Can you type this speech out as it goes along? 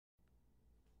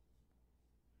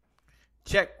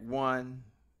Check one,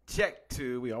 check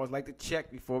two. We always like to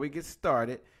check before we get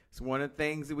started. It's one of the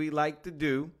things that we like to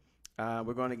do.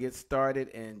 We're going to get started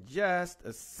in just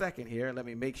a second here. Let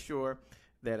me make sure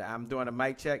that I'm doing a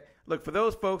mic check. Look, for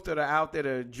those folks that are out there that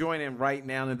are joining right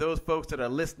now and those folks that are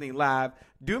listening live,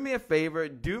 do me a favor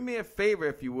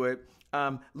if you would.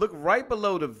 Look right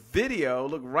below the video.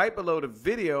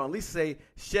 At least say,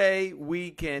 Shay,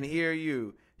 we can hear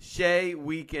you. Shay,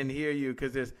 we can hear you.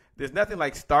 Because there's nothing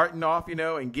like starting off,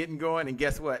 and getting going. And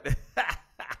guess what?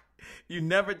 You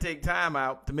never take time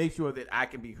out to make sure that I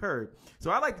can be heard.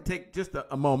 So I like to take just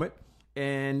a moment,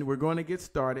 and we're going to get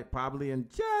started probably in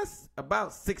just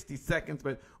about 60 seconds.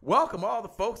 But welcome all the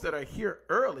folks that are here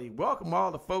early. Welcome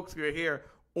all the folks who are here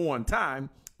on time.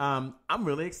 I'm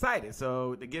really excited.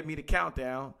 So to give me the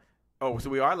countdown. Oh, so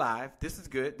we are live. This is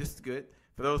good.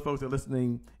 For those folks that are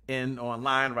listening in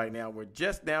online right now, we're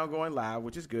just now going live,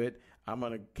 which is good. I'm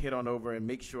going to hit on over and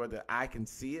make sure that I can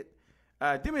see it.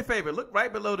 Do me a favor. Look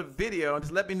right below the video and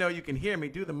just let me know you can hear me.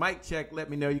 Do the mic check. Let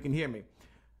me know you can hear me.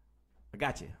 I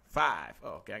got you. 5. Oh,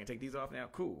 okay, I can take these off now.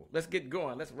 Cool. Let's get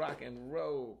going. Let's rock and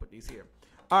roll. Put these here.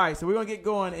 All right, so we're going to get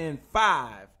going in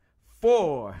 5,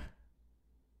 4.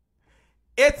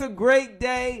 It's a great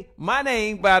day. My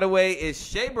name, by the way, is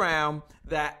Shay Brown,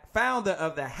 the founder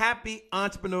of the Happy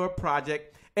Entrepreneur Project.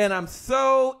 And I'm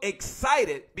so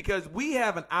excited because we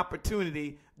have an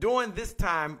opportunity during this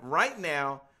time right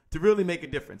now to really make a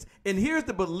difference. And here's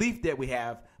the belief that we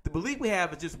have. The belief we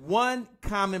have is just one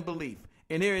common belief.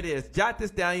 And here it is. Jot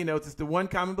this down, it's the one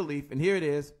common belief. And here it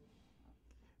is.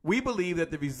 We believe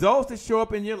that the results that show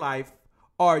up in your life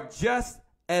are just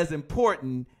as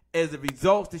important as the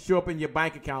results that show up in your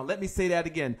bank account. Let me say that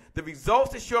again. The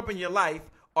results that show up in your life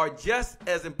are just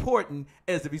as important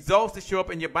as the results that show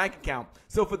up in your bank account.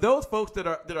 So for those folks that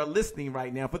are listening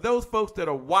right now, for those folks that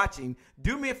are watching,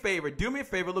 do me a favor,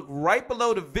 look right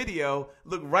below the video,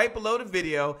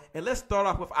 and let's start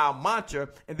off with our mantra,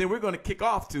 and then we're going to kick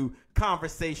off to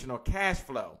conversational cash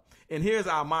flow. And here's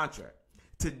our mantra.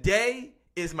 Today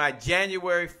is my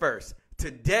January 1st.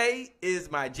 Today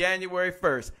is my January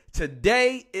 1st.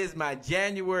 Today is my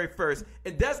January 1st.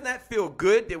 And doesn't that feel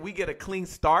good that we get a clean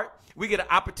start? We get an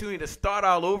opportunity to start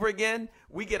all over again.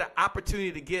 We get an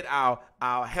opportunity to get our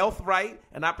health right,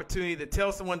 an opportunity to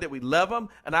tell someone that we love them,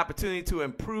 an opportunity to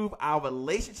improve our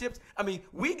relationships. I mean,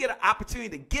 we get an opportunity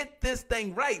to get this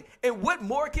thing right. And what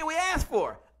more can we ask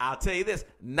for? I'll tell you this,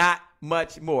 not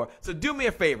much more. So do me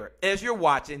a favor, as you're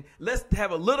watching, let's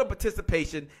have a little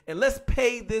participation and let's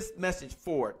pay this message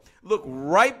forward. Look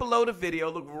right below the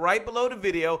video,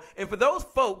 And for those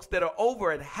folks that are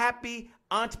over at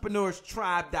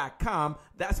happyentrepreneurstribe.com,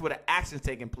 that's where the action's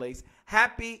taking place.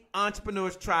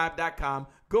 Happyentrepreneurstribe.com.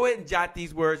 Go ahead and jot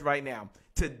these words right now.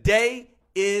 Today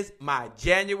is my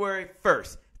January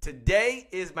 1st. Today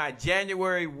is my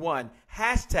January 1.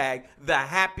 Hashtag the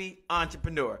happy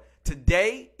entrepreneur.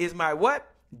 Today is my what?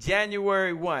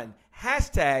 January 1.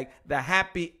 Hashtag the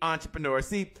happy entrepreneur.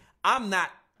 See, I'm not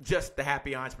just the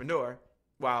happy entrepreneur.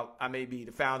 While I may be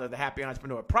the founder of the Happy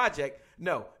Entrepreneur Project.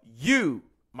 No, you,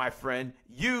 my friend,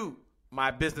 you, my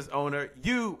business owner,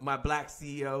 you, my black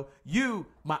CEO, you,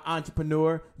 my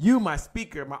entrepreneur, you, my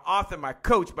speaker, my author, my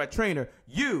coach, my trainer,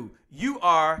 you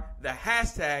are the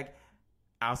hashtag.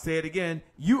 I'll say it again.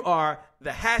 You are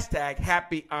the hashtag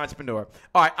happy entrepreneur.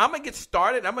 All right, I'm going to get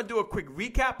started. I'm going to do a quick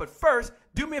recap. But first,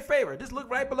 do me a favor. Just look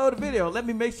right below the video. Let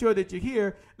me make sure that you're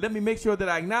here. Let me make sure that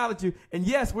I acknowledge you. And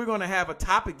yes, we're going to have a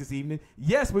topic this evening.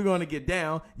 Yes, we're going to get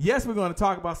down. Yes, we're going to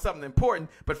talk about something important.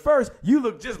 But first,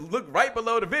 just look right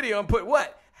below the video and put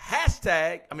what?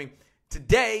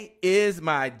 Today is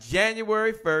my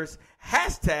January 1st.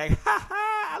 Hashtag,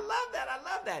 I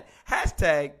love that.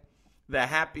 Hashtag the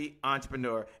happy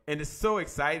entrepreneur. And it's so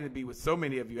exciting to be with so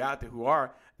many of you out there who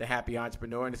are the happy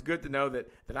entrepreneur. And it's good to know that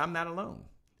I'm not alone.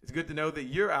 It's good to know that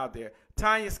you're out there.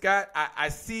 Tanya Scott, I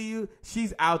see you.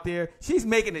 She's out there. She's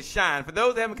making it shine. For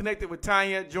those that haven't connected with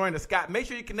Tanya, join the Scott. Make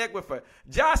sure you connect with her.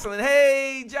 Jocelyn,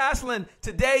 hey, Jocelyn,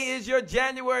 today is your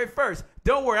January 1st.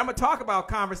 Don't worry, I'm going to talk about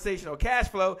conversational cash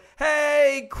flow.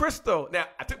 Hey, Crystal. Now,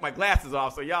 I took my glasses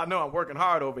off, so y'all know I'm working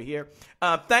hard over here.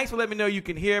 Thanks for letting me know you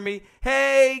can hear me.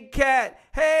 Hey, Kat.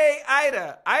 Hey,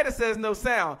 Ida. Ida says no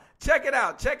sound. Check it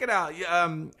out.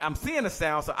 I'm seeing a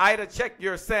sound, so Ida, check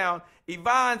your sound.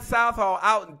 Yvonne Southall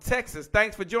out in Texas,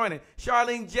 thanks for joining.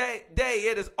 Charlene Day,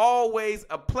 it is always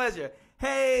a pleasure.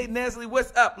 Hey, Nestle,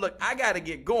 what's up? Look, I got to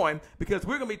get going because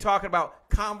we're going to be talking about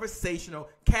conversational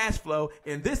cash flow,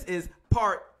 and this is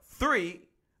part 3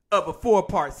 of a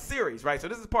 4-part series, right? So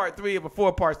this is part 3 of a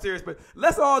 4-part series, but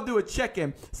let's all do a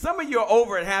check-in. Some of you are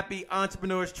over at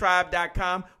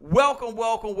happyentrepreneurstribe.com. Welcome,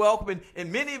 welcome, welcome.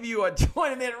 And many of you are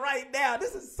joining in right now.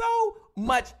 This is so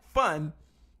much fun.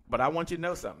 But I want you to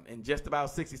know something. In just about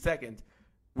 60 seconds,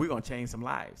 we're going to change some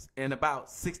lives. In about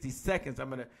 60 seconds, I'm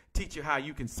going to teach you how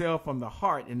you can sell from the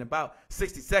heart. In about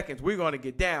 60 seconds, we're going to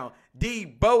get down. D.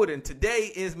 Bowden,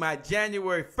 today is my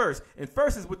January 1st. And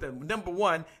first is with the number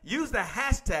 1. Use the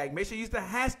hashtag. Make sure you use the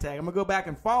hashtag. I'm going to go back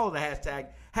and follow the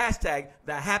hashtag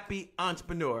the happy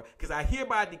entrepreneur. Because I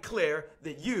hereby declare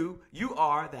that you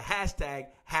are the hashtag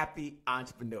happy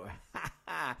entrepreneur.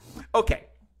 Okay.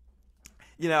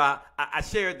 You know, I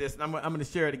shared this, and I'm going to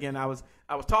share it again. I was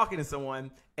talking to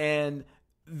someone, and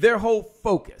their whole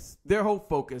focus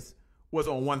was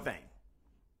on one thing: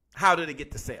 how did it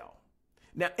get to sale?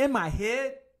 Now, in my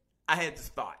head, I had this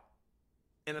thought,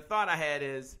 and the thought I had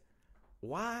is,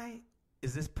 why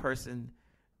is this person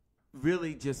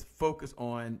really just focused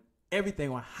on everything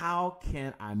on how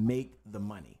can I make the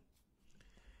money?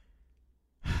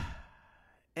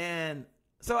 And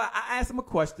so I asked them a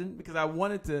question because I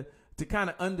wanted to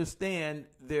kind of understand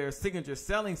their signature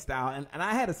selling style. And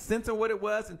I had a sense of what it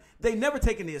was. And they've never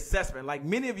taken the assessment. Like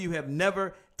many of you have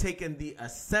never taken the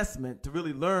assessment to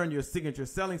really learn your signature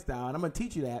selling style. And I'm going to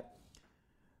teach you that.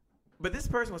 But this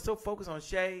person was so focused on,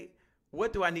 Shay,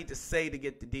 what do I need to say to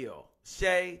get the deal?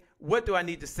 Shay, what do I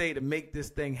need to say to make this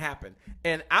thing happen?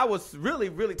 And I was really,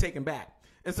 really taken back.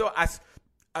 And so I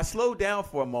slowed down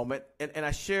for a moment and I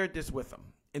shared this with them.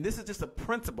 And this is just a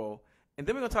principle. And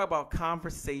then we're going to talk about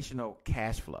conversational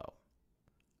cash flow.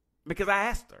 Because I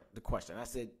asked her the question. I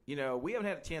said, you know, we haven't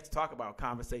had a chance to talk about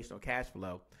conversational cash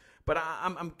flow, but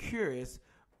I'm curious,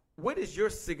 what is your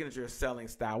signature selling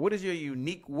style? What is your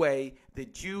unique way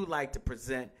that you like to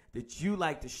present, that you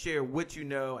like to share what you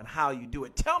know and how you do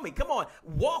it? Tell me, come on,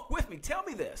 walk with me. Tell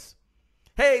me this.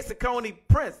 Hey, Saucony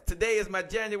Prince, today is my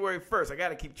January 1st. I got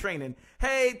to keep training.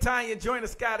 Hey, Tanya Joyner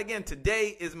Scott again.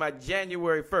 Today is my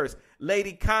January 1st.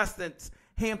 Lady Constance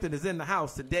Hampton is in the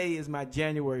house. Today is my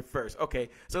January 1st. Okay,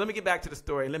 so let me get back to the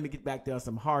story. Let me get back to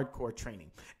some hardcore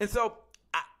training. And so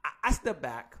I stepped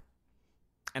back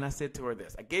and I said to her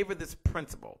this. I gave her this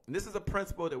principle. And this is a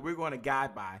principle that we're going to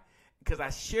guide by, because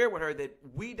I shared with her that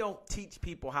we don't teach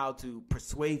people how to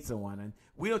persuade someone, and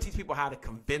we don't teach people how to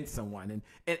convince someone.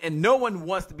 And no one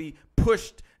wants to be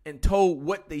pushed and told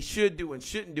what they should do and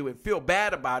shouldn't do and feel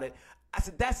bad about it. I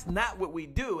said, that's not what we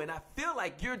do. And I feel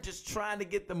like you're just trying to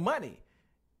get the money.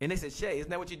 And they said, Shay, isn't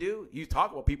that what you do? You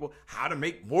talk about people, how to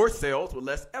make more sales with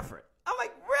less effort. I'm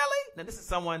like, really? Now, this is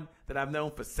someone that I've known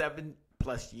for 7+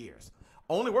 years.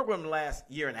 Only worked with them the last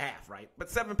year and a half, right? But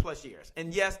 7+ years.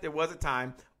 And yes, there was a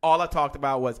time all I talked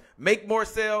about was make more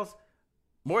sales,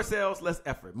 less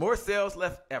effort. More sales,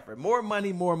 less effort. More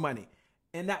money, more money.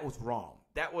 And that was wrong.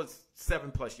 That was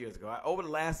 7+ years ago. Over the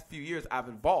last few years, I've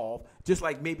evolved, just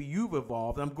like maybe you've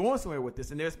evolved. And I'm going somewhere with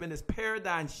this. And there's been this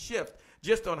paradigm shift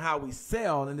just on how we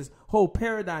sell, and this whole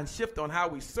paradigm shift on how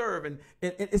we serve. And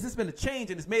it's just been a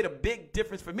change, and it's made a big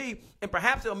difference for me. And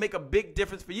perhaps it'll make a big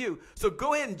difference for you. So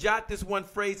go ahead and jot this one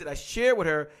phrase that I shared with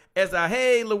her as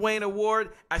hey, LaWayne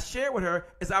Ward, I shared with her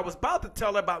as I was about to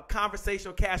tell her about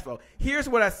conversational cash flow. Here's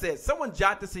what I said. Someone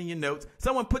jot this in your notes.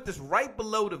 Someone put this right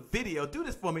below the video. Do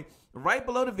this for me. Right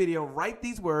below the video, write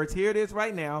these words. Here it is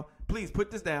right now. Please put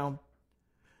this down.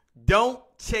 Don't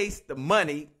chase the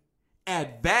money.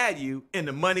 Add value, and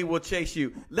the money will chase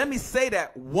you. Let me say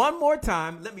that one more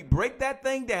time. Let me break that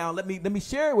thing down. Let me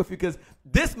share it with you, because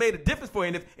this made a difference for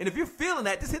you. And if you're feeling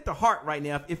that, just hit the heart right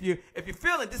now. If you're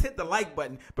feeling it, just hit the like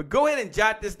button. But go ahead and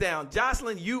jot this down.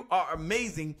 Jocelyn, you are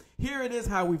amazing. Here it is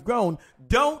how we've grown.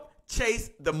 Don't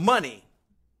chase the money.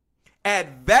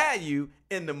 Add value,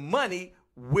 and the money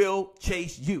will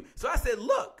chase you. So I said,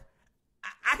 look,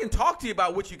 I can talk to you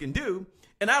about what you can do,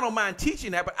 and I don't mind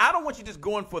teaching that, but I don't want you just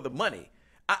going for the money.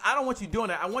 I don't want you doing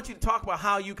that. I want you to talk about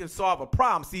how you can solve a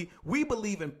problem. See, we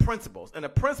believe in principles, and a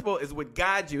principle is what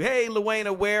guides you. Hey,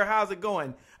 LaWayne Ware, how's it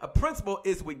going? A principle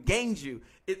is what gains you.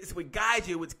 It's what guides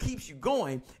you, what keeps you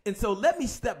going. And so let me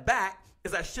step back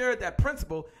as I shared that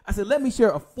principle. I said, let me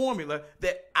share a formula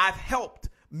that I've helped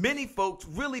many folks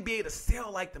really be able to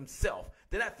sell like themselves.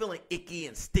 They're not feeling icky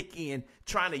and sticky and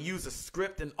trying to use a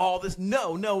script and all this.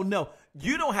 No.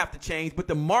 You don't have to change, but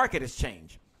the market has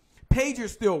changed. Pagers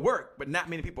still work, but not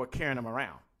many people are carrying them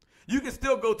around. You can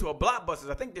still go to a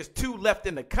Blockbusters. I think there's 2 left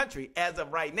in the country as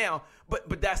of right now,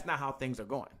 but that's not how things are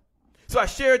going. So I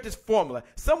shared this formula.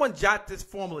 Someone jot this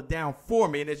formula down for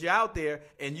me, and as you're out there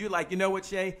and you're like, you know what,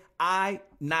 Shay? I'm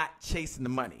not chasing the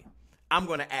money. I'm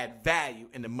going to add value,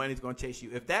 and the money's going to chase you.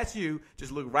 If that's you,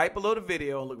 just look right below the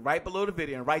video, and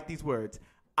write these words: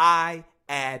 I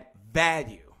add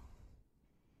value.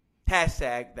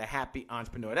 Hashtag the happy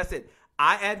entrepreneur. That's it.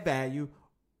 I add value.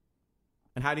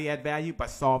 And how do you add value? By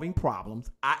solving problems.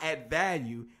 I add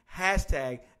value.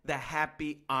 Hashtag the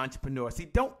happy entrepreneur. See,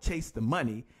 don't chase the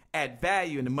money. Add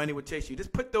value, and the money will chase you.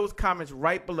 Just put those comments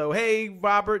right below. Hey,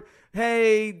 Robert.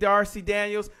 Hey, Darcy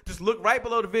Daniels. Just look right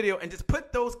below the video and just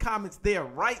put those comments there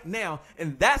right now,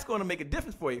 and that's going to make a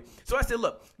difference for you. So I said,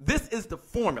 look, this is the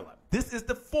formula. This is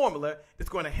the formula that's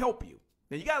going to help you.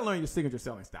 Now, you got to learn your signature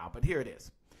selling style, but here it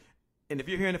is. And if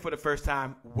you're hearing it for the first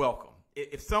time, welcome.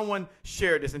 If someone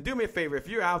shared this, and do me a favor, if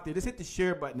you're out there, just hit the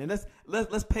share button, and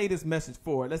let's pay this message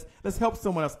forward. Let's help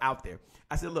someone else out there.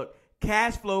 I said, look,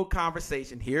 cash flow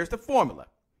conversation. Here's the formula.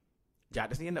 Jot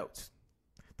this in your notes.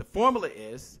 The formula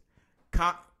is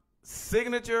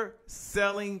signature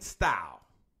selling style.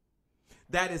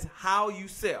 That is how you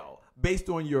sell based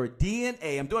on your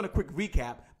DNA. I'm doing a quick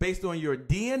recap. Based on your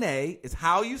DNA is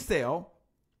how you sell.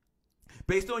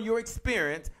 Based on your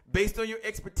experience, based on your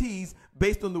expertise,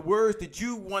 based on the words that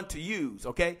you want to use,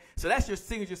 okay? So that's your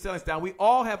signature selling style. We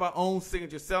all have our own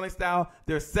signature selling style.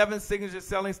 There are 7 signature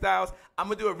selling styles. I'm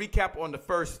going to do a recap on the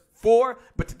first 4,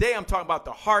 but today I'm talking about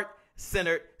the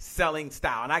heart-centered selling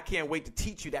style, and I can't wait to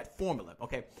teach you that formula,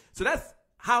 okay? So that's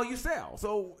how you sell.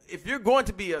 So if you're going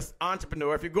to be an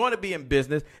entrepreneur, if you're going to be in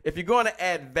business, if you're going to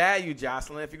add value,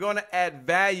 Jocelyn, if you're going to add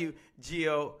value,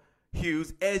 Gio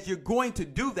Hughes, as you're going to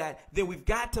do that, then we've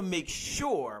got to make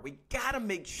sure,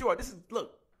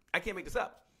 look, I can't make this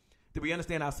up, that we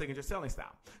understand our signature selling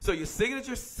style. So your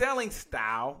signature selling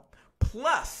style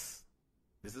plus,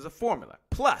 this is a formula,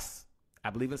 plus, I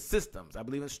believe in systems, I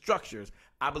believe in structures,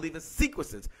 I believe in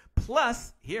sequences,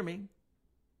 plus, hear me,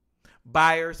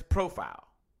 buyer's profile.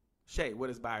 Shay, what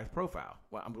is buyer's profile?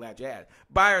 Well, I'm glad you asked.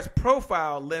 Buyer's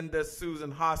profile, Linda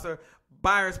Susan Hosser.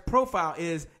 Buyer's profile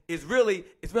is really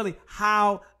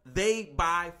how they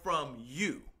buy from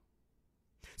you.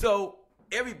 So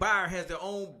every buyer has their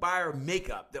own buyer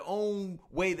makeup, their own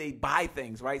way they buy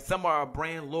things, right? Some are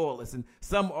brand loyalists, and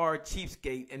some are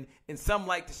cheapskate, and some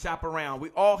like to shop around. We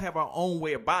all have our own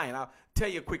way of buying. I'll tell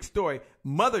you a quick story.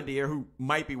 Mother dear, who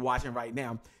might be watching right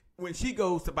now, when she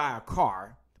goes to buy a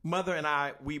car, Mother and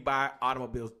I, we buy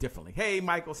automobiles differently. Hey,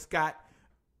 Michael Scott.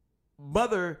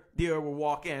 Mother dear will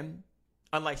walk in,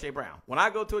 unlike Shay Brown. When I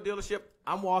go to a dealership,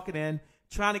 I'm walking in,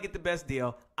 trying to get the best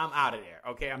deal. I'm out of there,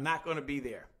 okay? I'm not going to be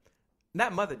there.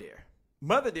 Not Mother dear.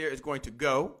 Mother dear is going to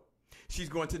go. She's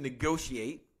going to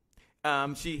negotiate.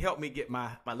 She helped me get my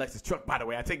Lexus truck, by the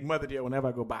way. I take Mother dear whenever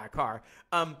I go buy a car.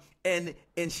 And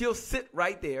she'll sit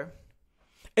right there.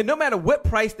 And no matter what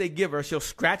price they give her, she'll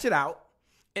scratch it out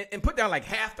and put down like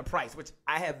half the price, which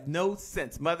I have no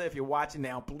sense. Mother, if you're watching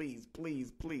now, please,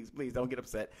 please, please, please don't get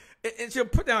upset. And she'll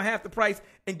put down half the price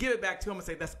and give it back to him and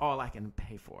say, that's all I can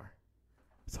pay for.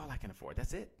 That's all I can afford.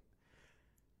 That's it.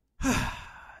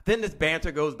 Then this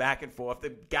banter goes back and forth.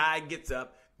 The guy gets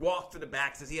up, walks to the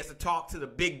back, says he has to talk to the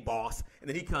big boss, and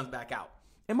then he comes back out.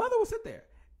 And Mother will sit there.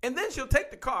 And then she'll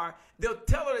take the car. They'll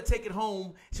tell her to take it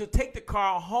home. She'll take the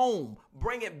car home,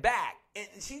 bring it back. And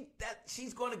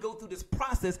she's going to go through this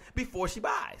process before she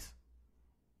buys.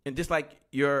 And just like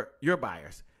your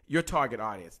buyers, your target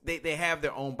audience, they have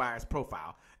their own buyer's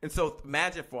profile. And so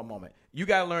imagine for a moment, you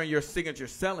got to learn your signature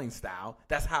selling style.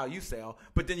 That's how you sell.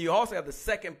 But then you also have the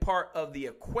second part of the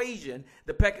equation.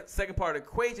 The second part of the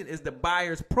equation is the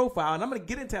buyer's profile. And I'm going to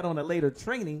get into that on a later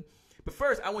training. But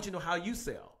first, I want you to know how you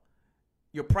sell.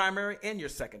 Your primary and your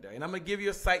secondary. And I'm going to give you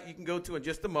a site you can go to in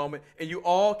just a moment, and you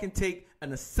all can take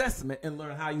an assessment and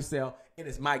learn how you sell, and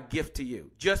it's my gift to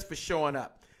you just for showing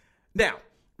up. Now,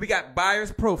 we got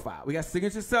buyer's profile. We got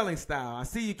signature selling style. I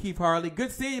see you, Keith Harley.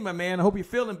 Good seeing you, my man. I hope you're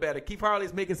feeling better. Keith Harley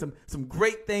is making some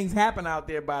great things happen out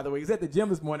there, by the way. He's at the gym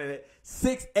this morning at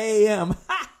 6 a.m.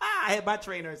 I had my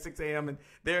trainer at 6 a.m., and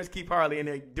there's Keith Harley in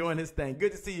there doing his thing.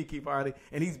 Good to see you, Keith Harley.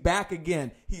 And he's back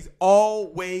again. He's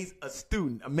always a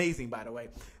student. Amazing, by the way.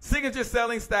 Signature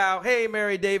selling style. Hey,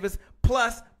 Mary Davis.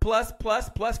 Plus.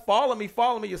 Follow me.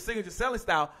 Your signature selling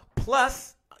style.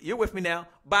 Plus, you're with me now,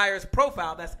 buyer's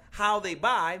profile. That's how they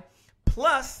buy.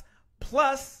 Plus,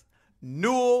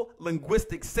 Newell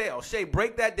linguistic sales. Shay,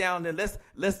 break that down, and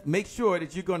let's make sure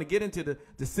that you're going to get into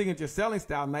the signature selling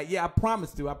style tonight. Yeah, I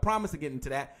promise to get into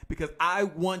that because I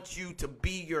want you to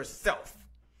be yourself.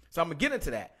 So I'm going to get into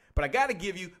that. But I got to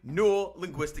give you Newell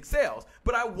linguistic sales.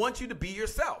 But I want you to be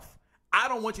yourself. I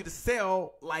don't want you to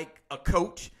sell like a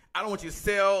coach. I don't want you to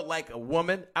sell like a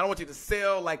woman. I don't want you to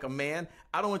sell like a man.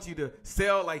 I don't want you to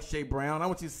sell like Shay Brown. I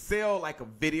want you to sell like a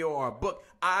video or a book.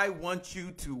 I want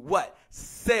you to what?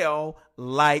 Sell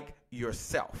like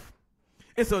yourself.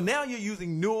 And so now you're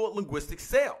using neuro-linguistic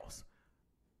sales.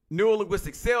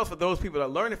 Neuro-linguistic sales, for those people that are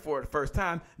learning for it the first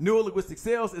time, neuro-linguistic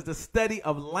sales is the study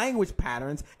of language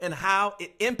patterns and how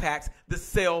it impacts the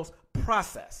sales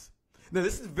process. Now,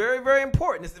 this is very, very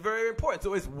important. This is very, very important.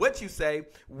 So it's what you say,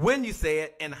 when you say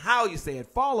it, and how you say it.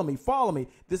 Follow me, follow me.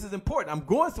 This is important. I'm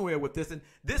going somewhere with this, and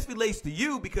this relates to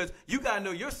you because you got to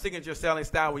know your signature selling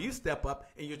style when you step up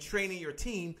and you're training your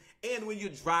team and when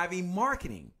you're driving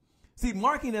marketing. See,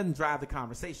 marketing doesn't drive the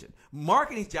conversation.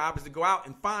 Marketing's job is to go out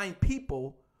and find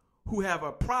people who have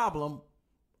a problem,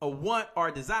 a want, or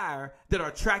a desire that are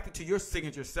attracted to your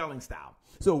signature selling style.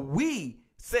 So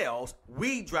sales,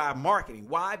 we drive marketing.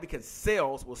 Why? Because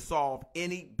sales will solve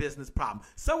any business problem.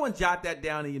 Someone jot that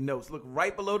down in your notes. Look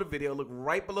right below the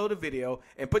video,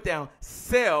 and put down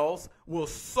sales will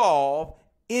solve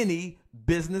any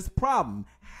business problem.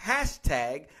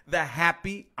 Hashtag the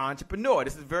happy entrepreneur.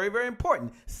 This is very, very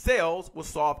important. Sales will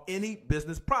solve any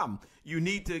business problem. You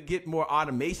need to get more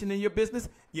automation in your business.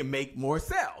 You make more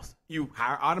sales. You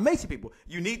hire automation people.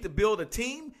 You need to build a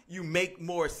team. You make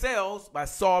more sales by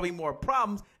solving more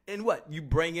problems. And what? You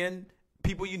bring in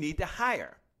people you need to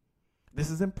hire. This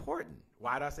is important.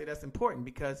 Why do I say that's important?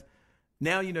 Because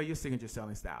now you know your signature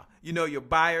selling style. You know your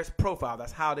buyer's profile.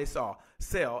 That's how they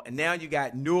sell. And now you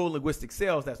got neuro-linguistic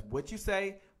sales. That's what you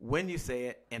say, when you say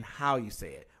it, and how you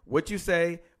say it. What you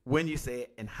say, when you say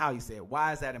it, and how you say it.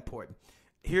 Why is that important?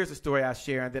 Here's a story I'll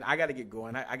share, and then I got to get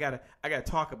going. I gotta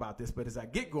talk about this, but as I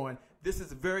get going, this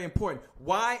is very important.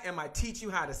 Why am I teaching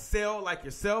you how to sell like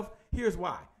yourself? Here's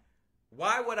why.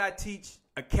 Why would I teach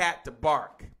a cat to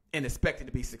bark and expect it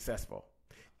to be successful?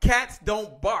 Cats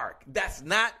don't bark. That's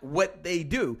not what they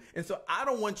do. And so I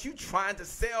don't want you trying to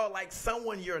sell like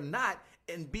someone you're not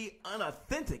and be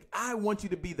unauthentic. I want you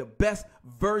to be the best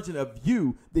version of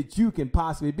you that you can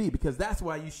possibly be, because that's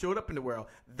why you showed up in the world.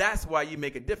 That's why you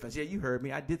make a difference. Yeah, you heard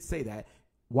me. I did say that.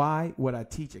 Why would I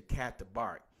teach a cat to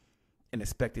bark and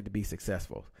expect it to be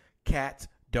successful? Cats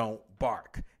don't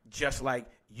bark, just like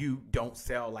you don't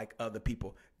sell like other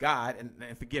people. God,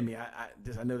 and forgive me,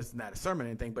 I know this is not a sermon or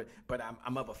anything, but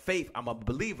I'm of a faith, I'm a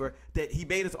believer that he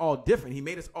made us all different. He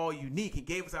made us all unique. He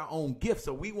gave us our own gifts.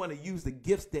 So we want to use the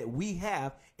gifts that we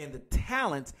have and the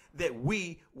talents that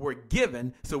we were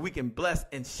given so we can bless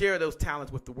and share those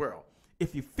talents with the world.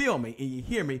 If you feel me and you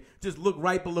hear me, just look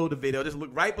right below the video. Just look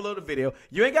right below the video.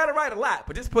 You ain't got to write a lot,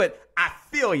 but just put, I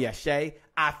feel you, Shay.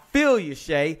 I feel you,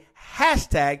 Shay.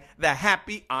 Hashtag the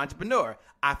happy entrepreneur.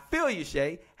 I feel you,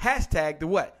 Shay. Hashtag the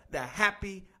what? The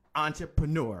happy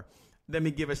entrepreneur. Let me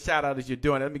give a shout out as you're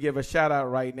doing it. Let me give a shout out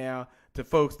right now to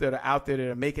folks that are out there that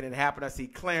are making it happen. I see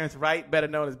Clarence Wright, better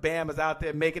known as Bam, is out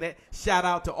there making it. Shout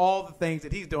out to all the things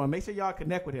that he's doing. Make sure y'all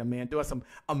connect with him, man. Doing some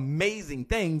amazing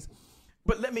things.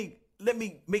 But let me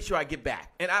make sure I get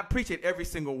back. And I appreciate every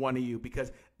single one of you,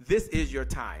 because this is your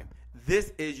time.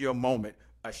 This is your moment.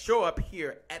 I show up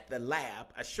here at the lab.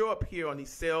 I show up here on these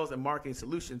sales and marketing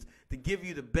solutions to give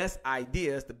you the best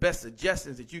ideas, the best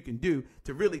suggestions that you can do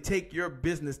to really take your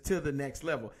business to the next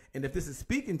level. And if this is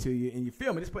speaking to you and you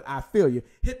feel me, just put I feel you.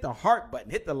 Hit the heart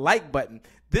button. Hit the like button.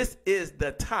 This is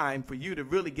the time for you to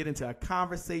really get into a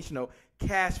conversational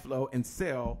cash flow and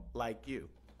sell like you.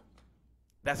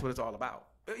 That's what it's all about.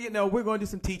 You know, we're going to do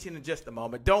some teaching in just a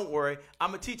moment. Don't worry. I'm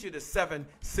going to teach you the 7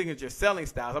 signature selling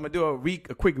styles. I'm going to do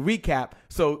a quick recap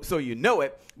so you know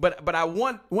it. But I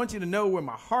want you to know where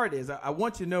my heart is. I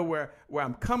want you to know where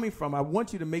I'm coming from. I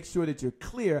want you to make sure that you're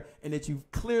clear and that you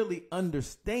clearly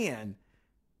understand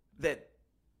that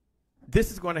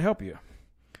this is going to help you.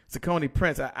 Saucony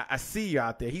Prince, I see you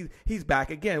out there. He's back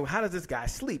again. How does this guy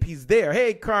sleep? He's there.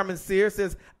 Hey, Carmen Sear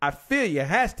says, I feel you.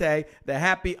 Hashtag the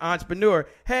happy entrepreneur.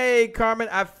 Hey, Carmen,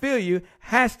 I feel you.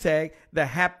 Hashtag the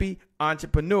happy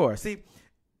entrepreneur. See,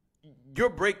 your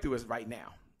breakthrough is right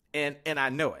now, and I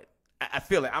know it. I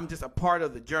feel it. I'm just a part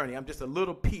of the journey. I'm just a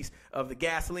little piece of the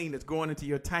gasoline that's going into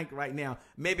your tank right now.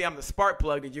 Maybe I'm the spark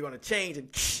plug that you're going to change, and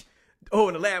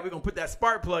in the lab, we're going to put that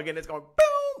spark plug in. It's going to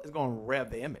boom. It's going to rev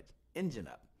the engine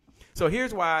up. So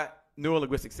here's why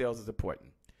neuro-linguistic sales is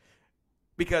important.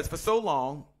 Because for so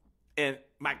long, and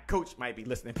my coach might be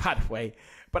listening, by the way,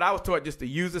 but I was taught just to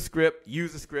use a script,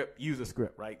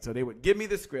 right? So they would give me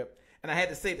the script, and I had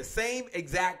to say the same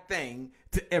exact thing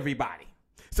to everybody.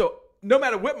 So no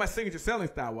matter what my signature selling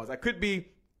style was, I could be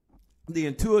the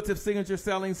intuitive signature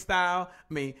selling style.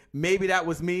 I mean, maybe that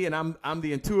was me, and I'm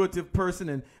the intuitive person.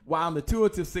 And while I'm the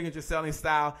intuitive signature selling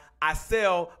style, I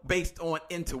sell based on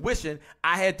intuition.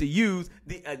 I had to use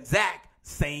the exact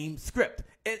same script.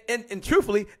 And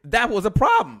truthfully, that was a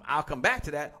problem. I'll come back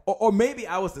to that. Or maybe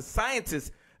I was the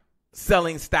scientist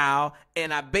selling style,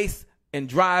 and I base and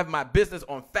drive my business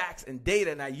on facts and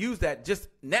data, and I use that just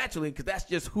naturally because that's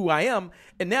just who I am.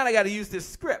 And now I got to use this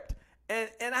script. And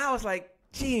I was like,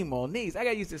 gee, Moniz, I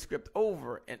got to use this script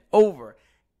over and over.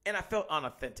 And I felt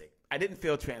unauthentic. I didn't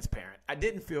feel transparent. I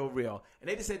didn't feel real. And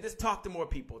they just said, just talk to more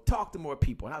people. Talk to more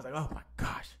people. And I was like, oh, my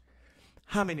gosh,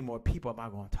 how many more people am I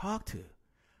going to talk to?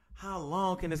 How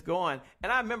long can this go on?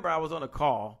 And I remember I was on a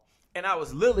call, and I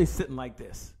was literally sitting like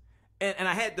this. And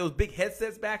I had those big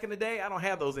headsets back in the day. I don't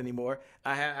have those anymore.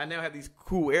 I now have these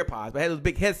cool AirPods, but I had those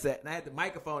big headsets, and I had the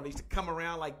microphone. They used to come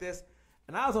around like this.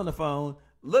 And I was on the phone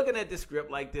looking at the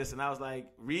script like this, and I was like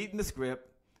reading the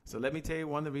script. So let me tell you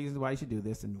one of the reasons why you should do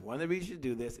this. And one of the reasons you should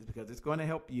do this is because it's going to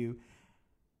help you.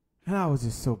 And I was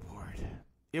just so bored.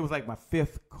 It was like my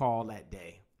 5th call that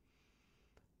day.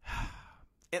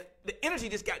 And the energy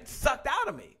just got sucked out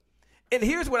of me. And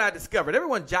here's what I discovered.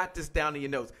 Everyone jot this down in your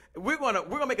notes. We're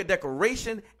gonna make a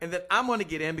declaration, and then I'm gonna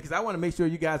get in because I want to make sure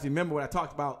you guys remember what I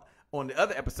talked about on the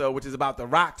other episode, which is about the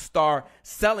rock star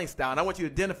selling style. And I want you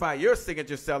to identify your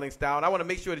signature selling style, and I want to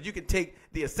make sure that you can take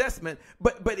the assessment.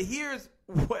 But here's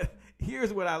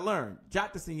what I learned.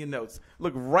 Jot this in your notes.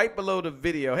 Look right below the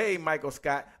video. Hey, Michael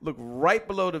Scott. Look right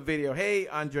below the video. Hey,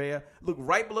 Andrea. Look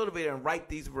right below the video and write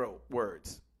these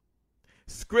words.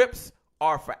 Scripts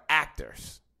are for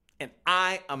actors. And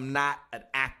I am not an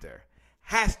actor.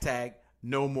 Hashtag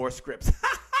no more scripts.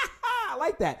 I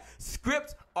like that.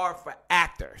 Scripts are for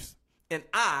actors. And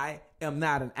I am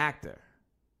not an actor.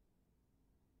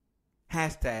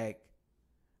 Hashtag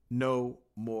no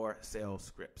more sales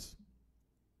scripts.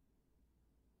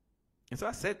 And so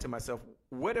I said to myself,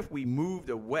 what if we moved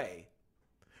away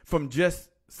from just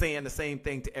saying the same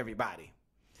thing to everybody?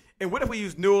 And what if we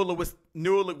use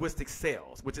neurolinguistic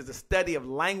sales, which is a study of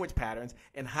language patterns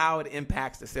and how it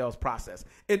impacts the sales process?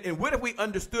 And what if we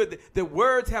understood that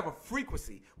words have a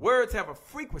frequency? Words have a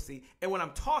frequency. And when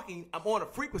I'm talking, I'm on a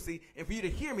frequency. And for you to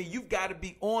hear me, you've got to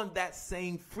be on that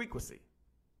same frequency.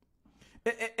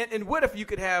 And what if you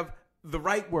could have the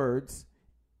right words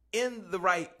in the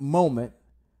right moment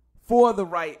for the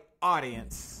right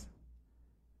audience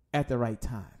at the right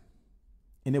time?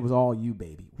 And it was all you,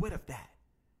 baby. What if that?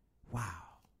 Wow.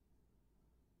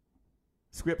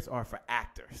 Scripts are for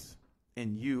actors,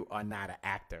 and you are not an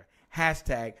actor.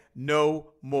 Hashtag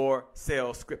no more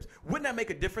sales scripts. Wouldn't that make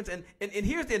a difference? And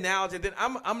here's the analogy. Then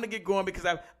I'm gonna get going because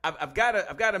I've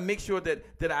got to make sure that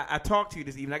I talk to you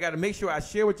this evening. I got to make sure I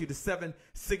share with you the 7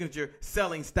 signature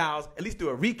selling styles. At least do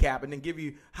a recap and then give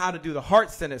you how to do the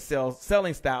heart-centered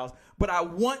selling styles. But I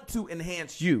want to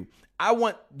enhance you. I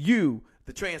want you,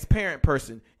 the transparent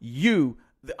person. You,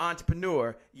 the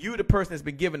entrepreneur, you, the person that's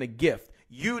been given a gift,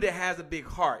 you that has a big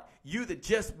heart, you that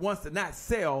just wants to not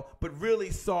sell but really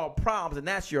solve problems, and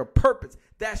that's your purpose,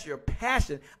 that's your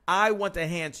passion. I want to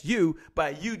enhance you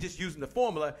by you just using the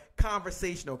formula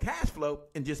conversational cash flow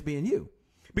and just being you.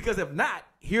 Because if not,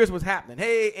 here's what's happening.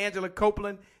 Hey, Angela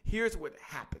Copeland, here's what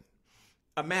happened.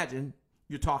 Imagine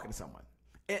you're talking to someone.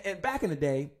 And back in the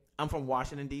day, I'm from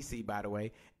Washington, D.C., by the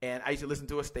way, and I used to listen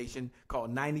to a station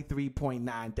called 93.9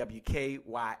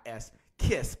 WKYS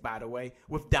KISS, by the way,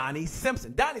 with Donnie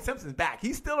Simpson. Donnie Simpson's back.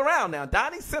 He's still around now.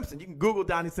 Donnie Simpson. You can Google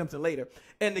Donnie Simpson later.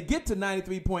 And to get to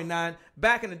 93.9,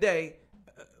 back in the day,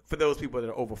 for those people that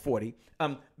are over 40,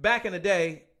 back in the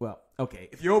day, well, okay,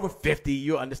 if you're over 50,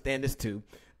 you'll understand this too.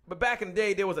 But back in the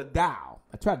day, there was a dial.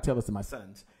 I try to tell this to my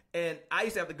sons. And I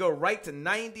used to have to go right to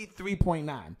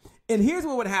 93.9. And here's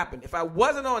what would happen. If I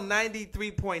wasn't on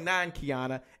 93.9,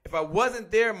 Kiana, if I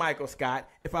wasn't there, Michael Scott,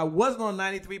 if I wasn't on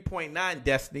 93.9,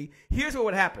 Destiny, here's what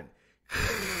would happen.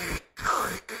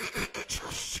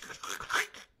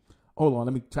 Hold on,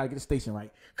 let me try to get the station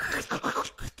right.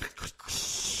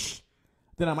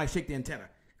 Then I might shake the antenna.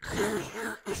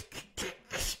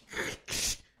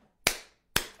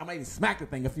 I might even smack the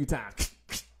thing a few times.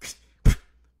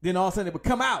 Then all of a sudden it would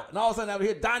come out, and all of a sudden I would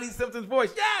hear Donnie Simpson's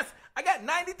voice. Yes, I got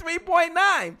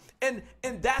 93.9. And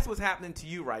that's what's happening to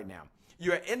you right now.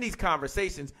 You're in these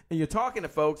conversations, and you're talking to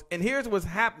folks, and here's what's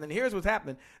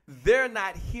happening. They're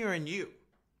not hearing you,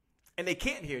 and they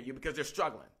can't hear you because they're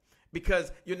struggling,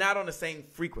 because you're not on the same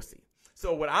frequency.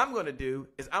 So what I'm going to do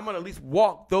is I'm going to at least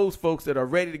walk those folks that are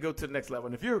ready to go to the next level.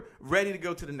 And if you're ready to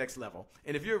go to the next level,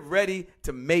 and if you're ready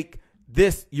to make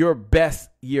this your best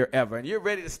year ever, and you're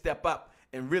ready to step up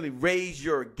and really raise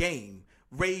your game,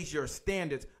 raise your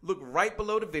standards, look right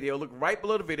below the video. Look right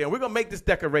below the video. And we're going to make this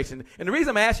declaration. And the reason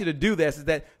I'm asking you to do this is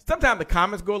that sometimes the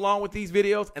comments go along with these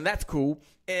videos, and that's cool.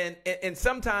 And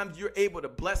sometimes you're able to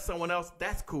bless someone else.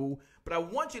 That's cool. But I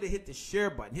want you to hit the share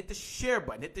button. Hit the share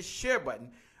button. Hit the share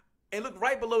button. And look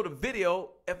right below the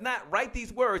video. If not, write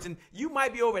these words. And you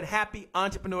might be over at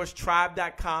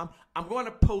happyentrepreneurs.tribe.com. I'm going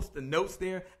to post the notes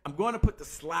there. I'm going to put the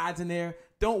slides in there.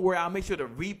 Don't worry. I'll make sure the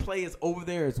replay is over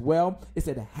there as well. It's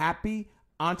at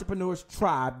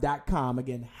happyentrepreneurs.tribe.com.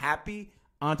 Again,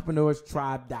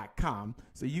 happyentrepreneurs.tribe.com.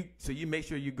 So you make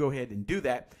sure you go ahead and do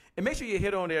that. And make sure you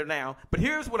hit on there now. But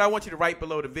here's what I want you to write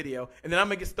below the video. And then I'm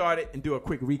going to get started and do a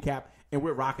quick recap. And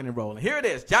we're rocking and rolling. Here it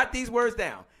is. Jot these words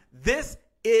down. This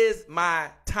is my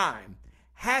time.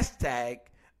 Hashtag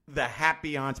the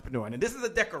happy entrepreneur. And this is a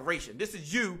declaration. This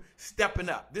is you stepping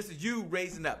up. This is you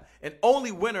raising up. And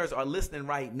only winners are listening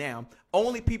right now.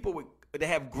 Only people that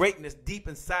have greatness deep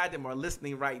inside them are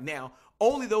listening right now.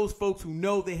 Only those folks who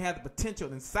know they have the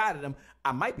potential inside of them.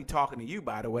 I might be talking to you,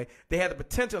 by the way. They have the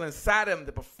potential inside of them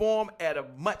to perform at a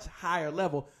much higher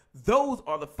level. Those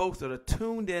are the folks that are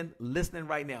tuned in, listening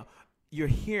right now. You're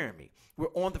hearing me.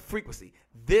 We're on the frequency.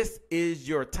 This is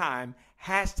your time.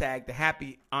 Hashtag the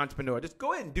happy entrepreneur. Just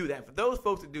go ahead and do that. For those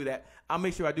folks that do that, I'll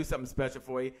make sure I do something special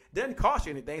for you. It doesn't cost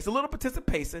you anything. It's a little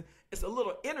participation. It's a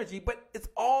little energy, but it's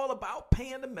all about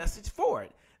paying the message for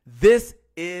it. This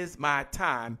is my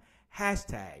time.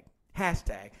 Hashtag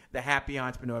the happy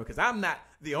entrepreneur. Because I'm not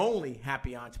the only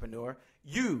happy entrepreneur.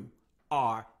 You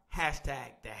are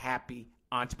hashtag the happy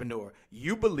entrepreneur.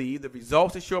 You believe the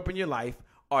results that show up in your life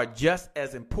are just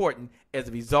as important as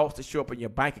the results that show up in your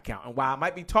bank account. And while I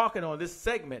might be talking on this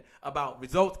segment about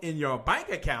results in your bank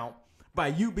account, by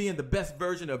you being the best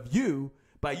version of you,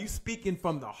 by you speaking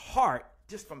from the heart,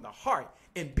 just from the heart,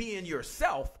 and being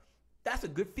yourself, that's a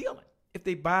good feeling. If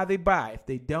they buy, they buy. If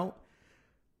they don't,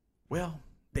 well,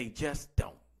 they just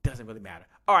don't. Doesn't really matter.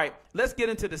 All right, let's get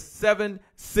into the 7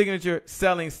 signature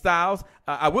selling styles.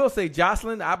 I will say,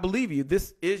 Jocelyn, I believe you.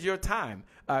 This is your time.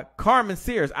 Carmen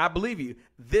Sears, I believe you.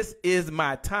 This is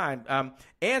my time.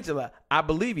 Angela, I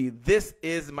believe you. This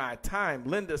is my time.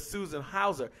 Linda Susan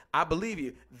Hauser, I believe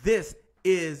you. This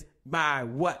is my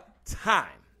what? Time.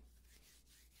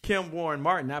 Kim Warren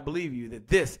Martin, I believe you that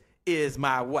this is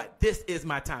my what? This is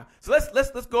my time. So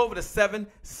let's go over the 7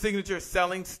 signature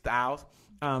selling styles.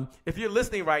 If you're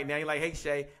listening right now, you're like, hey,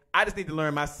 Shay, I just need to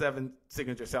learn my 7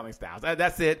 signature selling styles.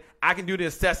 That's it. I can do the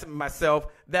assessment myself.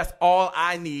 That's all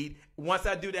I need. Once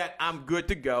I do that, I'm good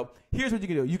to go. Here's what you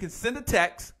can do. You can send a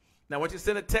text. Now, I want you to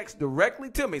send a text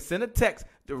directly to me. Send a text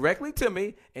directly to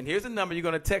me. And here's the number. You're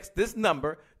going to text this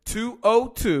number,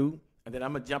 202. And then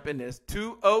I'm going to jump in this,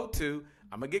 202.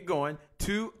 I'm going to get going,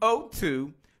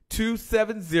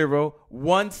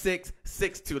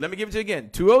 202-270-1662. Let me give it to you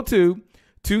again,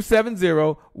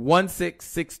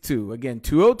 202-270-1662. Again,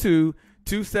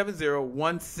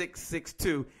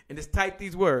 202-270-1662. And just type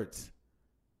these words.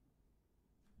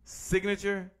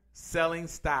 Signature selling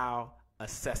style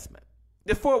assessment.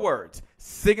 There's 4 words.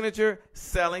 Signature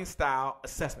selling style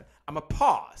assessment. I'm going to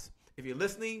pause. If you're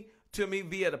listening to me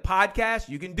via the podcast,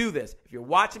 you can do this. If you're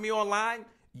watching me online,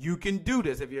 you can do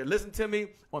this. If you're listening to me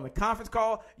on the conference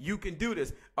call, you can do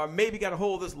this. Or maybe got a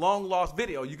hold of this long lost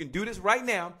video. You can do this right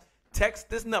now. Text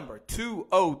this number,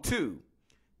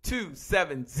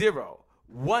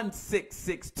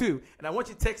 202-270-1662. And I want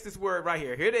you to text this word right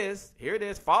here. Here it is. Here it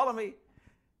is. Follow me.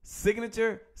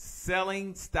 Signature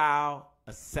selling style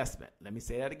assessment. Let me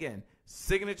say that again.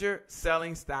 Signature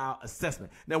selling style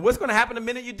assessment. Now, what's going to happen the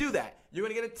minute you do that? You're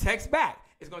going to get a text back.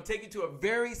 It's going to take you to a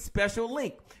very special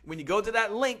link. When you go to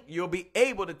that link, you'll be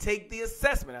able to take the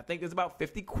assessment. I think there's about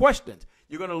 50 questions.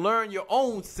 You're going to learn your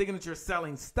own signature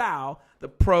selling style, the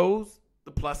pros,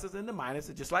 the pluses, and the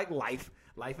minuses, just like life.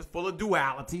 Life is full of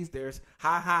dualities. There's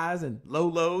high highs and low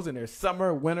lows, and there's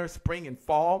summer, winter, spring, and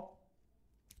fall.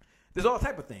 There's all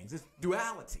type of things. It's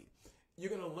duality. You're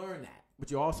going to learn that. But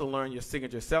you also learn your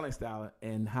signature selling style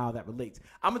and how that relates.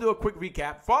 I'm going to do a quick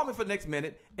recap. Follow me for the next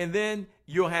minute, and then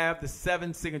you'll have the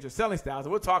 7 signature selling styles.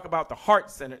 And we'll talk about the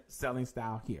heart-centered selling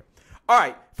style here. All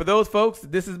right. For those folks,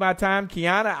 this is my time.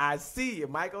 Kiana, I see you.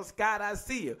 Michael Scott, I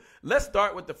see you. Let's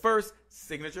start with the first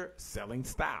signature selling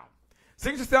style.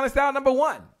 Signature selling style number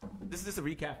 1. This is just a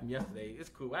recap from yesterday. It's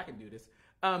cool. I can do this.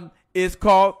 It's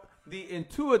called the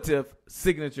intuitive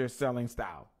signature selling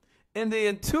style. In the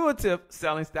intuitive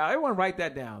selling style, everyone write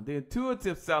that down. The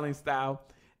intuitive selling style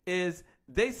is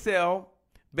they sell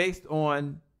based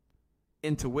on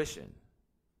intuition.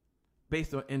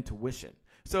 Based on intuition.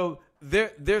 So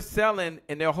they're selling,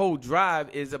 and their whole drive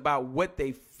is about what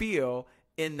they feel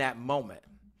in that moment.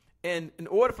 And in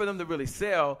order for them to really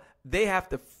sell, they have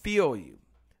to feel you.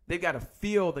 They've got to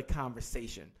feel the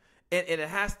conversation. And it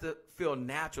has to feel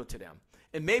natural to them.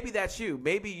 And maybe that's you.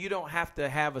 Maybe you don't have to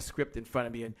have a script in front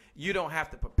of you and you don't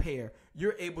have to prepare.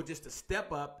 You're able just to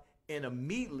step up and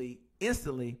immediately,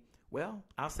 instantly, well,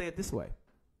 I'll say it this way.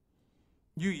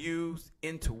 You use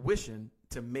intuition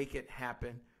to make it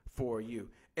happen for you.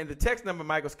 And the text number,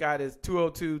 Michael Scott, is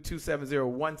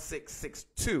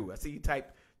 202-270-1662. I see you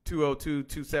type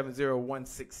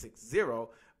 202-270-1660.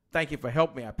 Thank you for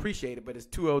helping me. I appreciate it, but it's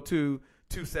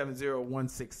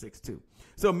 202-270-1662.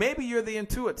 So maybe you're the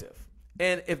intuitive.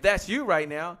 And if that's you right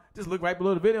now, just look right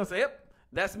below the video and say, yep,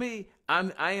 that's me.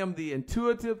 I am the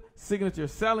intuitive signature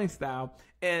selling style,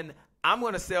 and I'm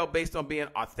going to sell based on being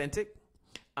authentic.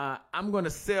 I'm going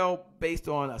to sell based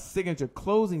on a signature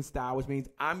closing style, which means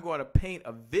I'm going to paint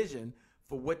a vision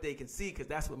for what they can see because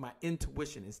that's what my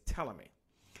intuition is telling me.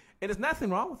 And there's nothing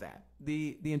wrong with that.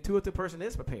 The intuitive person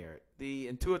is prepared. The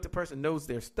intuitive person knows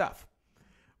their stuff.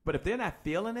 But if they're not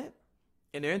feeling it,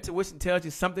 and their intuition tells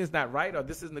you something's not right or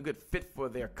this isn't a good fit for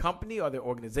their company or their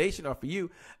organization or for you,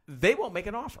 they won't make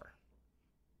an offer.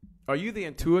 Are you the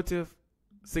intuitive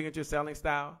signature selling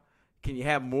style? Can you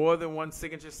have more than one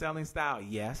signature selling style?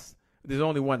 Yes. There's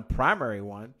only one primary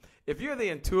one. If you're the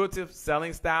intuitive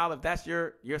selling style, if that's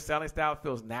your selling style, it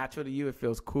feels natural to you, it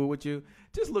feels cool with you,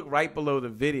 just look right below the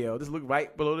video. Just look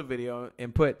right below the video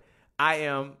and put,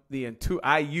 I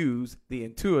use the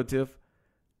intuitive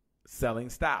selling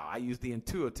style. I use the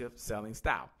intuitive selling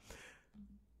style.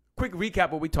 Quick recap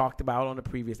what we talked about on the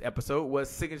previous episode was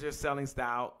signature selling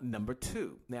style number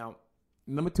 2. Now,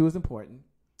 number 2 is important.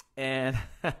 And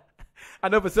I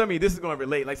know for some of you, this is going to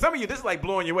relate. Like some of you, this is like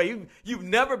blowing your way. You've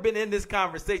never been in this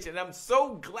conversation. And I'm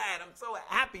so glad, I'm so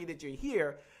happy that you're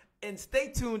here. And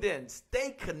stay tuned in.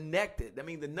 Stay connected. I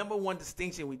mean, the number one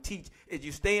distinction we teach is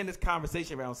you stay in this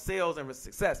conversation around sales and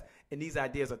success, and these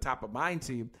ideas are top of mind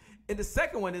to you. And the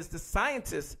second one is the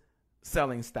scientist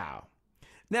selling style.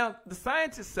 Now, the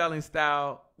scientist selling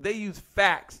style, they use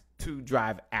facts to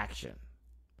drive action.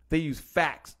 They use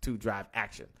facts to drive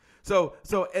action. So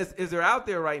as they're out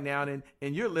there right now and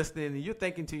you're listening and you're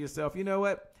thinking to yourself, you know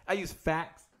what? I use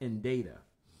facts and data.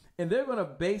 And they're going to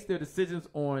base their decisions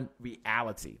on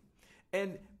reality.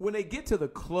 And when they get to the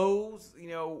close, you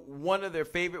know, one of their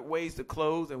favorite ways to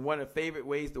close and one of their favorite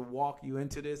ways to walk you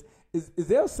into this is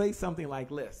they'll say something like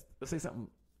this. They'll say something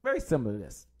very similar to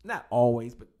this. Not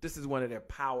always, but this is one of their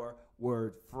power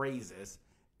word phrases.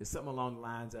 It's something along the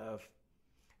lines of,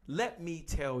 let me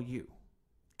tell you.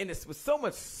 And it's with so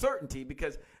much certainty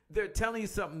because they're telling you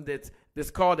something that's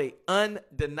called a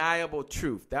undeniable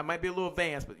truth. That might be a little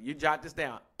advanced, but you jot this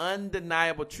down.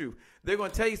 Undeniable truth. They're going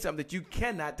to tell you something that you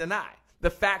cannot deny. The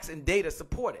facts and data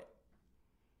support it.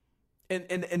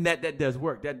 And that does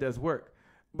work. That does work.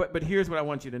 But here's what I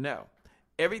want you to know.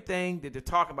 Everything that they're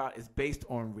talking about is based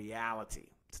on reality.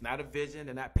 It's not a vision.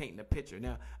 They're not painting a picture.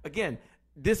 Now, again,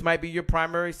 this might be your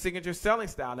primary signature selling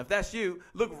style. And if that's you,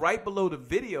 look right below the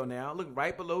video now. Look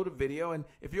right below the video. And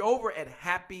if you're over at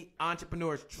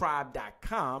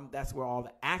happyentrepreneurs.tribe.com, that's where all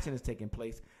the action is taking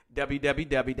place.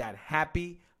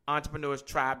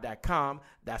 www.happyentrepreneurs.tribe.com.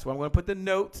 That's where I'm going to put the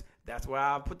notes. That's where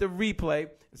I'll put the replay.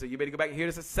 And so you better go back and hear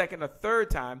this a second or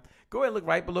third time. Go ahead and look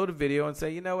right below the video and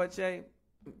say, you know what, Shay?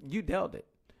 You nailed it.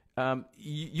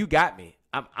 You got me.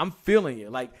 I'm feeling you.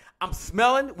 Like, I'm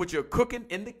smelling what you're cooking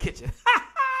in the kitchen.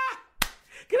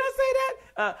 Can I say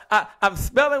that? I'm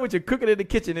smelling what you're cooking in the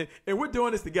kitchen, and we're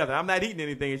doing this together. I'm not eating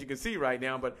anything, as you can see right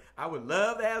now, but I would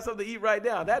love to have something to eat right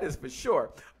now. That is for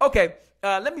sure. Okay,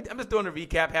 I'm just doing a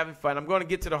recap, having fun. I'm going to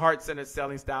get to the heart-centered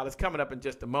selling style. It's coming up in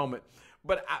just a moment.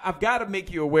 But I've got to make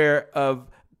you aware of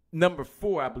number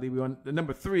 4, I believe we're on the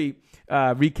number 3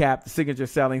 recap, the signature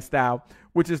selling style,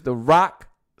 which is the rock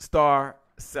star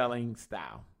selling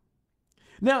style.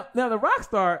 Now the rock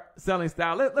star selling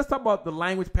style, let's talk about the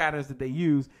language patterns that they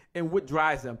use and what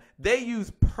drives them. They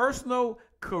use personal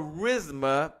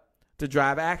charisma to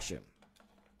drive action.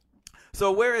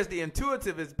 So whereas the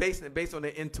intuitive is based on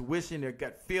their intuition, their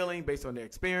gut feeling, based on their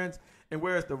experience, and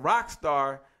whereas the rock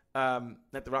star, the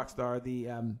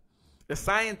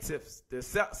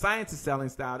scientist selling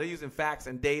style, they're using facts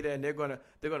and data, and they're gonna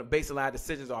base a lot of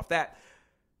decisions off that.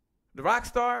 The rock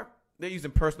star, they're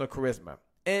using personal charisma.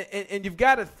 And you've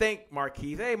got to thank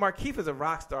Markeith. Hey, Markeith is a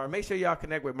rock star. Make sure y'all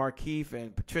connect with Markeith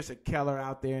and Patricia Keller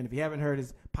out there. And if you haven't heard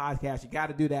his podcast, you got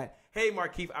to do that. Hey,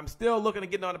 Markeith, I'm still looking to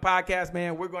get on the podcast,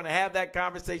 man. We're going to have that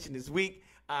conversation this week.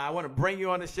 I want to bring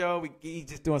you on the show. He's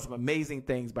just doing some amazing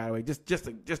things, by the way. Just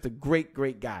a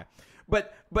great guy.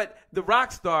 But the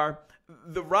rock star,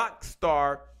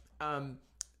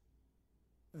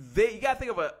 you got to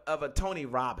think of a Tony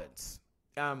Robbins.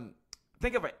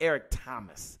 Think of an Eric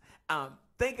Thomas.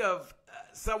 Think of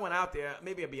someone out there,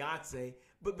 maybe a Beyonce,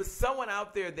 but someone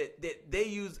out there that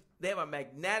they have a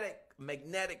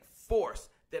magnetic force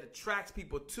that attracts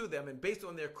people to them, and based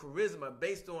on their charisma,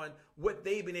 based on what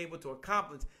they've been able to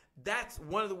accomplish, that's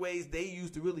one of the ways they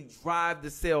use to really drive the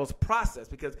sales process.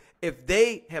 Because if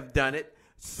they have done it,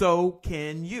 so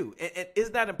can you. And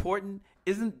isn't that important?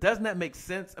 Doesn't that make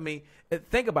sense? I mean,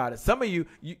 think about it. Some of you,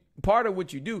 part of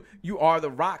what you do, you are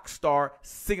the rock star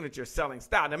signature selling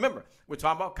style. Now remember, we're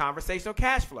talking about conversational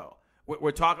cash flow.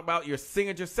 We're talking about your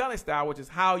signature selling style, which is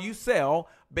how you sell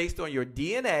based on your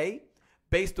DNA,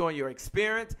 based on your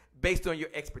experience, based on your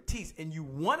expertise. And you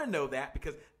want to know that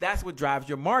because that's what drives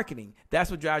your marketing.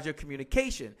 That's what drives your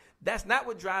communication. That's not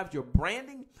what drives your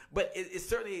branding, but it's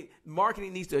certainly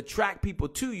marketing needs to attract people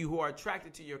to you who are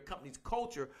attracted to your company's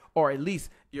culture or at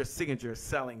least your signature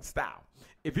selling style.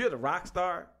 If you're the rock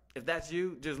star, if that's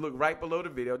you, just look right below the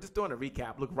video. Just doing a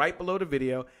recap. Look right below the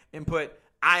video and put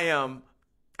I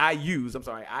use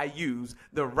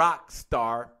the rock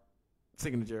star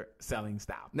signature selling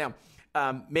style. Now,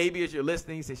 maybe as you're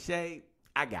listening, you say, Shay,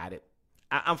 I got it.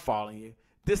 I'm following you.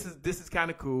 This is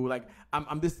kind of cool. Like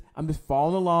I'm just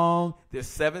following along. There's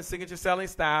 7 signature selling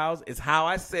styles. It's how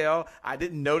I sell. I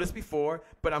didn't know this before,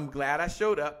 but I'm glad I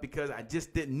showed up because I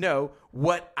just didn't know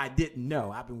what I didn't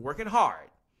know. I've been working hard.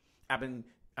 I've been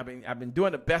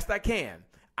doing the best I can.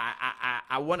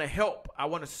 I want to help. I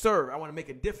want to serve. I want to make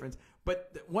a difference.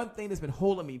 But the one thing that's been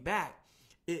holding me back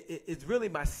it's really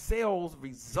my sales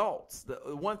results.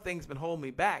 The one thing that's been holding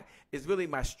me back is really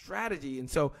my strategy. And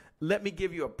so let me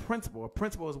give you a principle. A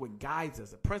principle is what guides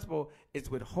us. A principle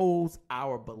is what holds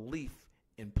our belief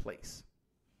in place.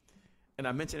 And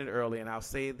I mentioned it earlier, and I'll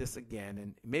say this again.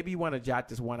 And maybe you want to jot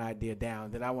this one idea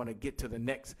down. Then I want to get to the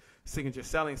next signature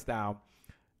selling style.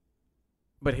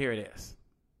 But here it is.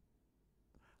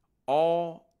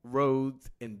 All roads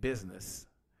in business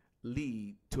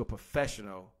lead to a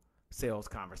professional sales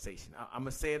conversation. I'm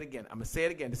going to say it again.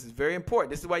 This is very important.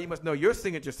 This is why you must know your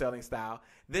signature selling style,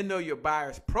 then know your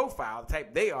buyer's profile, the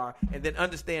type they are, and then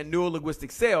understand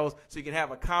neuro-linguistic sales so you can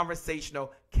have a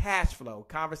conversational cash flow.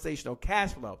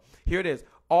 Here it is.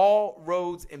 All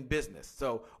roads in business.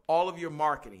 So all of your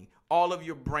marketing, all of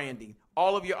your branding,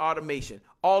 all of your automation,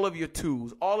 all of your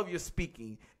tools, all of your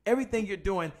speaking, everything you're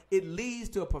doing, it leads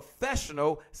to a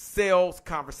professional sales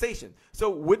conversation. So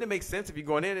wouldn't it make sense if you're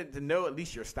going in to know at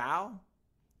least your style?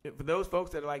 For those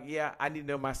folks that are like, yeah, I need to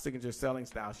know my signature selling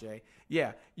style, Shay.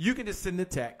 Yeah, you can just send a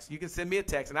text. You can send me a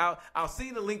text, and I'll send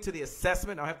you the link to the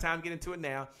assessment. I don't have time to get into it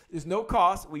now. There's no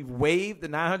cost. We've waived the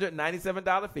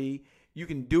 $997 fee. You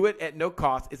can do it at no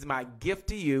cost. It's my gift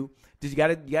to you. Just you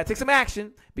gotta take some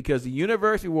action because the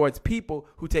universe rewards people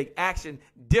who take action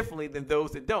differently than those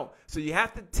that don't. So you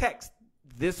have to text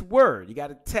this word. You got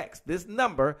to text this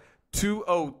number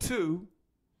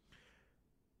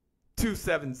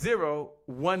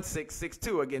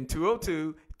 202-270-1662. Again,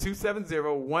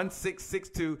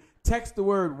 202-270-1662. Text the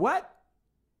word what?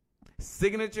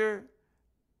 Signature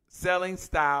selling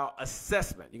style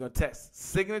assessment. You're going to text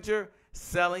signature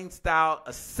selling style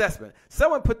assessment.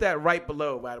 Someone put that right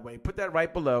below, by the way. Put that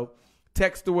right below.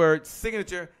 Text the word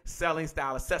signature selling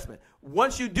style assessment.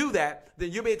 Once you do that, then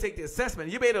you'll be able to take the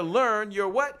assessment. You'll be able to learn your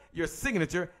what? Your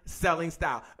signature selling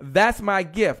style. That's my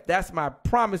gift. That's my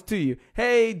promise to you.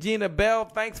 Hey, Gina Bell,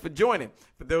 thanks for joining.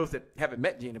 For those that haven't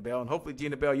met Gina Bell, and hopefully,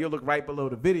 Gina Bell, you'll look right below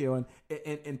the video and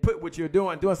put what you're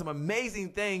doing some amazing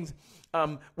things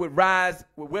with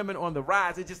Women on the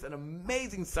Rise. It's just an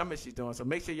amazing summit she's doing. So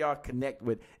make sure y'all connect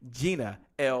with Gina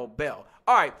L. Bell.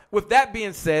 All right, with that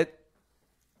being said,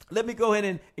 let me go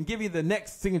ahead and give you the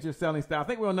next signature selling style. I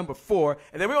think we're on number 4.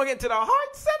 And then we're going to get into the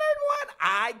heart-centered one.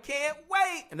 I can't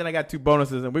wait. And then I got 2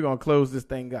 bonuses, and we're going to close this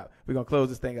thing up.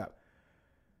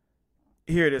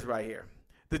 Here it is right here.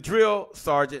 The drill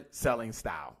sergeant selling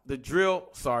style.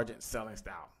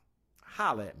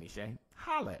 Holla at me, Shay.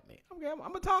 Holla at me. Okay, I'm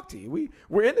going to talk to you.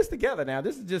 We're in this together now.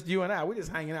 This is just you and I. We're just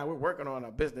hanging out. We're working on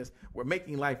our business. We're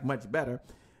making life much better.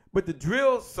 But the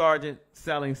drill sergeant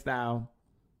selling style,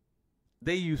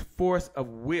 they use force of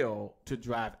will to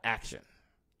drive action.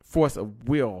 Force of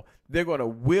will. They're going to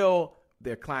will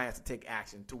their clients to take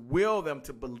action, to will them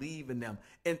to believe in them.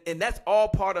 And that's all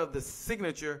part of the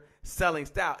signature selling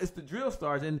style. It's the drill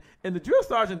sergeant. And the drill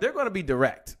sergeant, they're going to be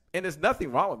direct. And there's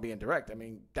nothing wrong with being direct. I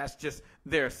mean, that's just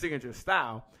their signature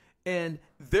style. And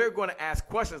they're going to ask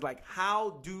questions like,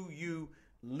 how do you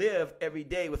live every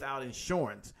day without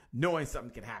insurance, knowing something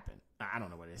can happen? I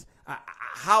don't know what it is.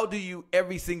 How do you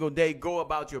every single day go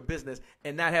about your business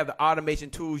and not have the automation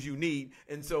tools you need?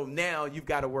 And so now you've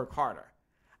got to work harder.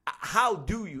 how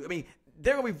do you? I mean,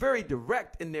 they're going to be very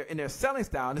direct in their selling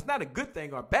style, and it's not a good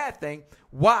thing or a bad thing.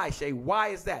 Why, Shay? Why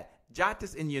is that? Jot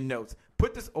this in your notes.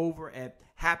 Put this over at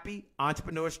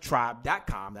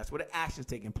happyentrepreneurstribe.com. That's where the action's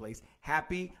taking place.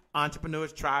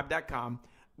 Happyentrepreneurstribe.com.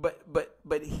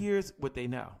 But here's what they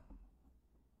know.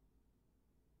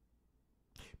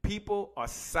 People are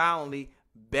silently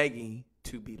begging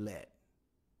to be led.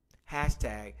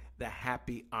 Hashtag the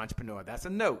happy entrepreneur. That's a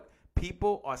note.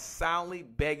 People are silently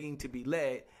begging to be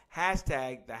led.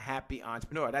 Hashtag the happy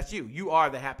entrepreneur. That's you. You are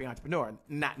the happy entrepreneur,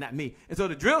 not me. And so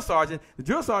the drill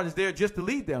sergeant's there just to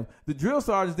lead them. The drill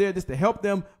sergeant's there just to help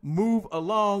them move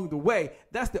along the way.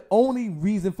 That's the only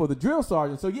reason for the drill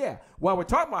sergeant. So yeah, while we're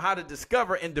talking about how to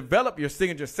discover and develop your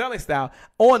signature selling style,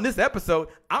 on this episode,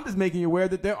 I'm just making you aware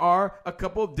that there are a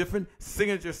couple of different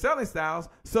signature selling styles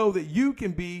so that you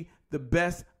can be the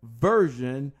best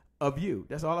version of you.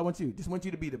 That's all I want you. Just want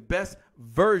you to be the best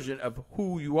version of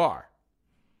who you are.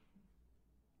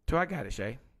 So I got it,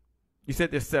 Shay. You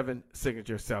said there's 7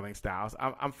 signature selling styles.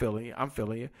 I'm feeling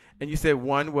you. And you said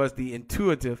one was the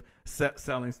intuitive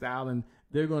selling style, and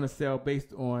they're going to sell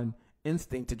based on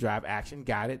instinct to drive action.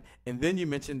 Got it. And then you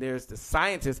mentioned there's the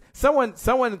scientist. Someone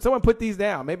put these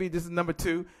down. Maybe this is number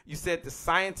 2. You said the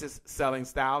scientist selling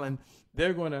style, and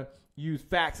they're going to use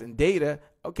facts and data.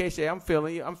 Okay, Shay, I'm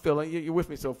feeling you. You're with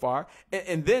me so far.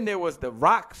 And then there was the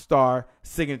rock star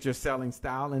signature selling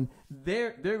style, and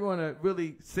they're going to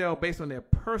really sell based on their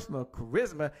personal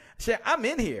charisma. Shay, I'm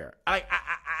in here. I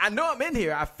know I'm in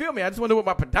here. I feel me. I just wonder what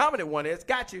my predominant one is.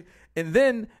 Got you. And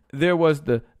then there was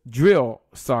the drill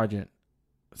sergeant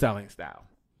selling style,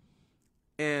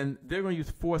 and they're going to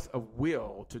use force of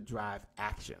will to drive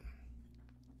action.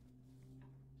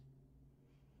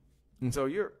 And so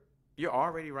you're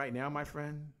already right now, my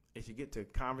friend, as you get to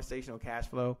conversational cash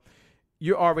flow,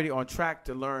 you're already on track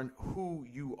to learn who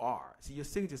you are. See, your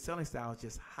signature selling style is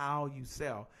just how you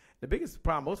sell. The biggest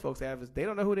problem most folks have is they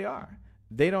don't know who they are.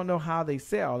 They don't know how they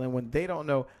sell. And when they don't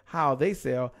know how they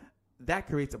sell, that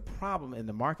creates a problem in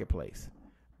the marketplace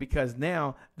because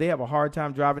now they have a hard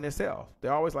time driving their sales.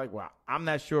 They're always like, well, I'm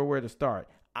not sure where to start.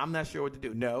 I'm not sure what to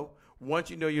do. No. Once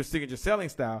you know your signature selling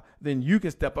style, then you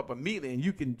can step up immediately and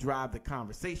you can drive the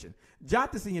conversation.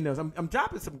 Jot this in your notes. I'm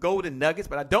dropping some golden nuggets,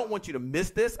 but I don't want you to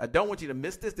miss this.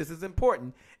 This is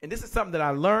important. And this is something that I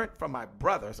learned from my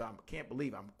brother. So I can't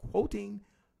believe I'm quoting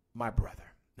my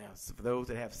brother. Now, so for those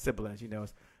that have siblings,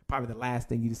 it's probably the last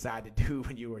thing you decide to do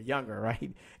when you were younger, right?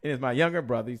 And it's my younger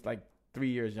brother. He's like 3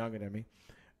 years younger than me.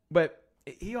 But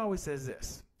he always says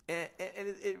this, and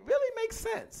it really makes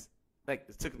sense. Like,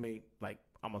 it took me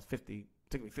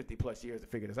took me 50 plus years to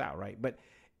figure this out, right? But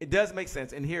it does make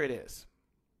sense, and here it is.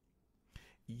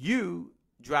 You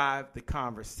drive the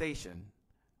conversation.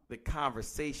 The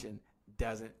conversation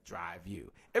doesn't drive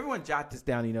you. Everyone jot this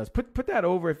down, Put that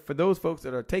over for those folks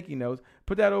that are taking notes.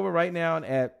 Put that over right now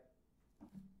at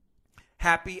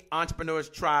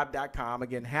happyentrepreneurstribe.com.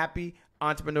 Again,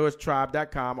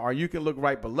 happyentrepreneurstribe.com. Or you can look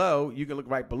right below. And you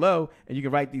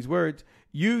can write these words.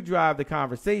 You drive the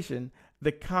conversation.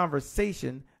 The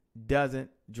conversation doesn't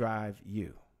drive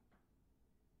you.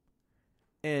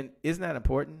 And isn't that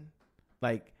important?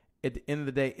 Like, at the end of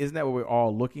the day, isn't that what we're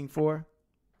all looking for?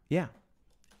 Yeah,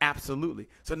 absolutely.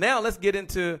 So now let's get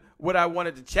into what I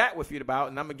wanted to chat with you about,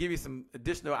 and I'm going to give you some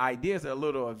additional ideas that are a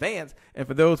little advanced. And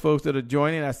for those folks that are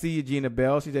joining, I see you, Gina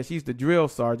Bell. She said she's the drill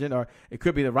sergeant, or it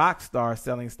could be the rock star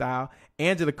selling style.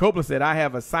 Angela Coppola said, I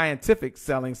have a scientific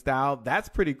selling style. That's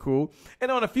pretty cool.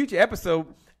 And on a future episode,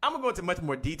 I'm going to go into much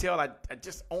more detail. I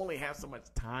just only have so much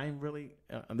time, really,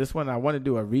 on this one. I want to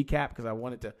do a recap because I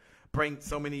wanted to bring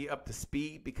so many up to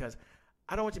speed because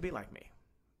I don't want you to be like me.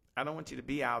 I don't want you to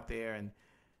be out there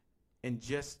and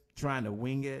just trying to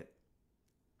wing it,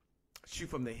 shoot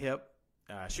from the hip,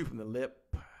 shoot from the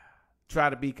lip,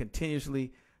 try to be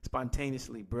continuously,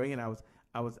 spontaneously brilliant.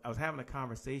 I was having a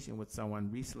conversation with someone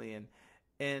recently,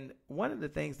 and one of the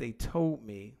things they told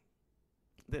me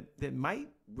that might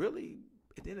really,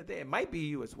 at the end of the day, it might be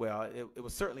you as well. It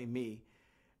was certainly me,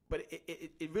 but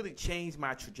it really changed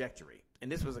my trajectory.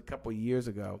 And this was a couple of years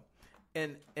ago.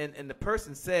 And the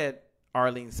person said,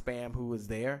 Arlene Spam, who was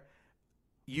there,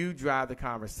 you drive the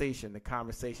conversation. The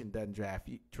conversation doesn't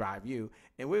drive you.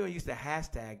 And we're going to use the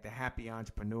hashtag, the happy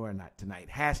entrepreneur tonight.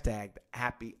 Hashtag, the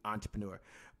happy entrepreneur.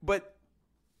 But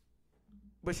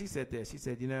she said this. She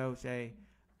said, Shay,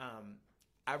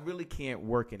 I really can't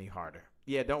work any harder.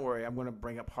 Yeah, don't worry. I'm going to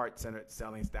bring up heart-centered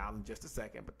selling style in just a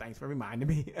second, but thanks for reminding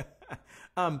me.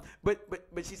 But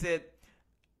she said,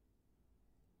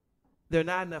 there are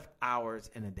not enough hours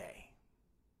in a day.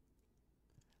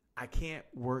 I can't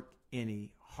work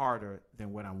any harder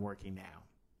than what I'm working now.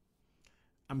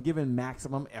 I'm giving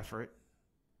maximum effort,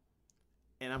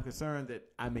 and I'm concerned that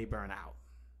I may burn out.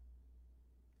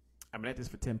 I've been at this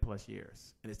for 10 plus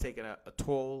years, and it's taken a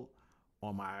toll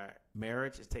on my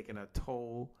marriage. It's taken a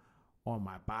toll on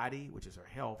my body, which is her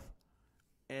health.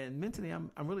 And mentally, I'm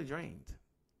really drained.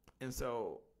 And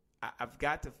so I've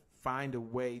got to find a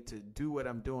way to do what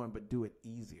I'm doing, but do it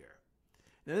easier.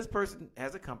 Now, this person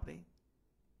has a company.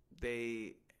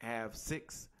 They have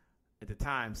six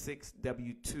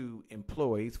W-2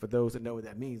 employees. For those that know what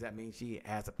that means she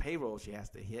has a payroll she has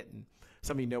to hit. And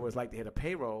some of you know what it's like to hit a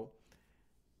payroll.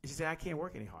 And she said, I can't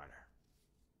work any harder.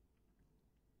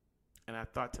 And I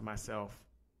thought to myself,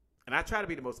 and I try to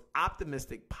be the most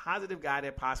optimistic, positive guy that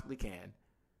I possibly can.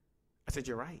 I said,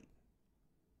 you're right.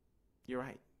 You're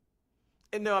right.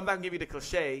 And no, I'm not going to give you the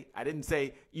cliche. I didn't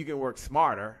say you can work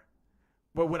smarter.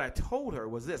 But what I told her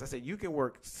was this. I said, you can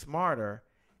work smarter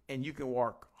and you can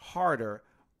work harder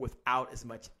without as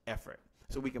much effort.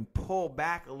 So we can pull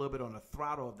back a little bit on the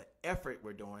throttle of the effort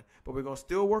we're doing, but we're going to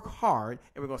still work hard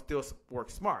and we're going to still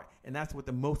work smart. And that's what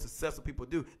the most successful people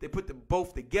do. They put them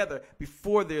both together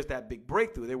before there's that big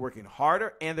breakthrough. They're working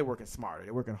harder and they're working smarter.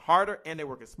 They're working harder and they're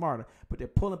working smarter, but they're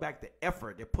pulling back the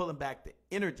effort. They're pulling back the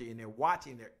energy, and they're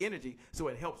watching their energy so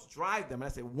it helps drive them. And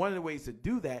I said, one of the ways to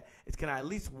do that is, can I at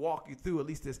least walk you through at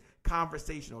least this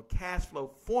conversational cash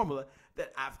flow formula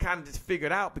that I've kind of just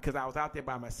figured out because I was out there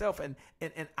by myself, and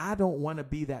I don't want to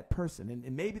be that person.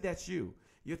 And maybe that's you.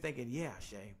 You're thinking, yeah,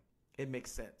 Shay, it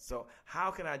makes sense. So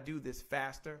how can I do this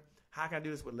faster? How can I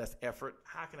do this with less effort?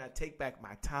 How can I take back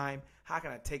my time? How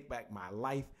can I take back my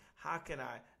life? How can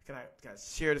I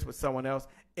share this with someone else?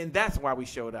 And that's why we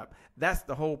showed up. That's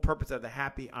the whole purpose of the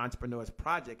Happy Entrepreneurs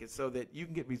Project, is so that you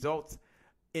can get results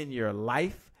in your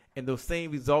life, and those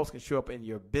same results can show up in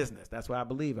your business. That's why I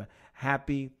believe a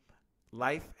happy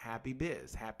life, happy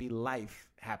biz. Happy life,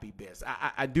 happy biz.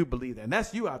 I do believe that. And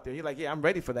that's you out there. You're like, yeah, I'm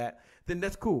ready for that. Then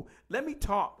that's cool. Let me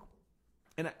talk.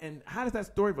 And how does that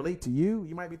story relate to you?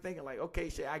 You might be thinking like, okay,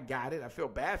 Shay, I got it. I feel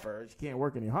bad for her. She can't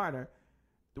work any harder.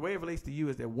 The way it relates to you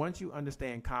is that once you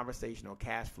understand conversational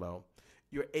cash flow,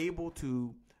 you're able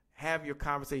to have your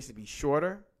conversations be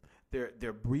shorter.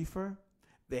 They're briefer.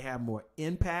 They have more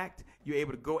impact. You're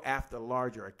able to go after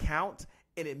larger accounts.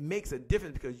 And it makes a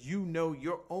difference because you know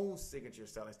your own signature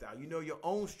selling style. You know your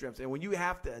own strengths. And when you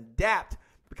have to adapt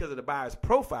because of the buyer's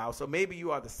profile, so maybe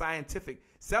you are the scientific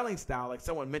selling style, like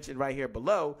someone mentioned right here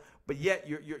below, but yet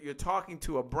you're talking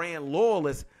to a brand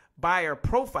loyalist buyer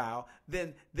profile,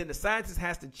 then the scientist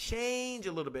has to change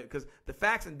a little bit, because the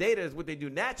facts and data is what they do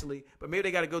naturally, but maybe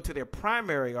they got to go to their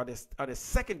primary or their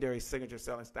secondary signature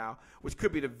selling style, which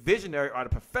could be the visionary or the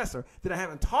professor that I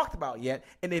haven't talked about yet,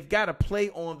 and they've got to play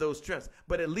on those strengths,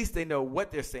 but at least they know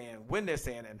what they're saying, when they're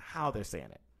saying it, and how they're saying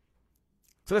it.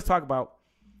 So let's talk about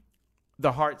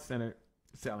the heart-centered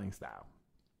selling style.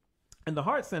 And the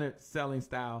heart-centered selling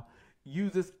style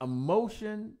uses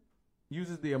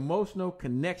the emotional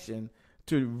connection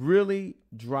to really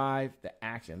drive the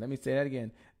action. Let me say that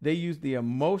again. They use the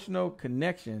emotional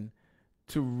connection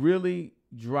to really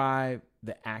drive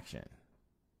the action.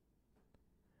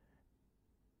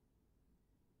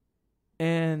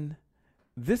 And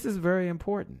this is very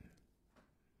important.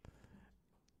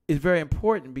 It's very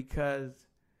important because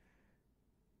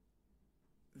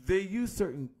they use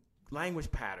certain language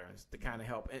patterns to kind of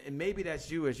help. And maybe that's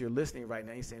you as you're listening right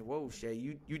now. You're saying, whoa, Shay,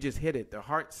 you just hit it. The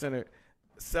heart-centered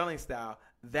selling style,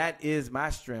 that is my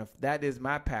strength. That is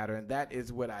my pattern. That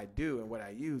is what I do and what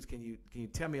I use. Can you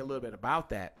tell me a little bit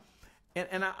about that?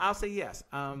 And I'll say yes.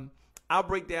 I'll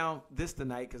break down this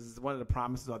tonight because it's one of the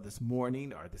promises of this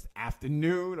morning or this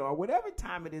afternoon or whatever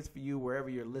time it is for you, wherever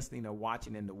you're listening or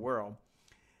watching in the world.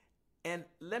 And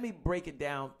let me break it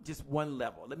down just one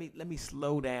level. Let me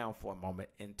slow down for a moment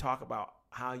and talk about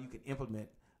how you can implement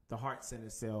the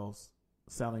heart-centered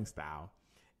selling style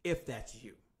if that's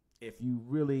you. If you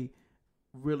really,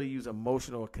 really use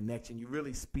emotional connection, you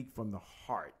really speak from the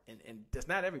heart. And that's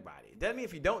not everybody. It doesn't mean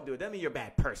if you don't do it, doesn't mean you're a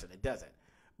bad person. It doesn't.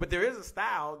 But there is a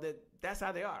style that's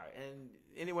how they are. And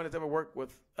anyone that's ever worked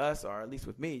with us, or at least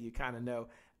with me, you kind of know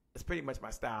it's pretty much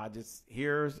my style. Just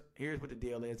here's what the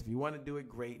deal is. If you want to do it,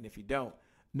 great. And if you don't,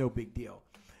 no big deal.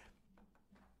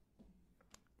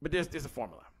 But there's a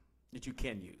formula that you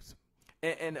can use.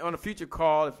 And on a future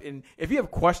call, if you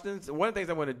have questions, one of the things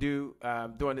I want to do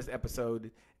during this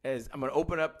episode is I'm going to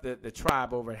open up the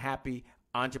tribe over at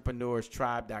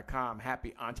happyentrepreneurs.tribe.com,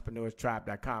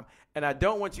 happyentrepreneurs.tribe.com. And I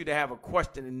don't want you to have a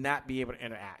question and not be able to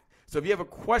interact. So if you have a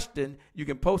question, you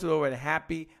can post it over at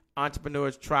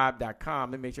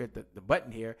happyentrepreneurs.tribe.com. Let me make sure I hit the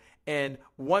button here. And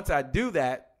once I do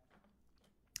that,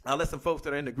 I'll let some folks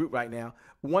that are in the group right now.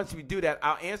 Once we do that,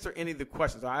 I'll answer any of the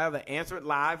questions. I'll either answer it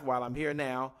live while I'm here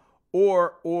now,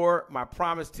 or my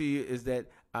promise to you is that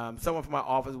someone from my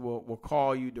office will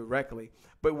call you directly.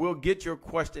 But we'll get your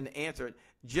question answered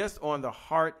just on the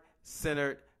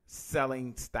heart-centered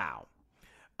selling style.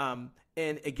 And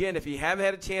again, if you haven't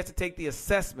had a chance to take the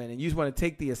assessment and you just want to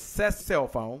take the assessed cell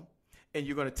phone, and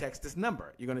you're going to text this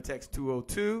number. You're going to text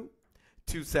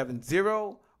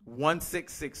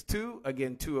 202-270-1662.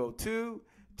 Again,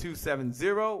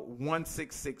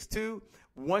 202-270-1662.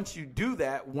 Once you do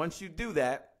that,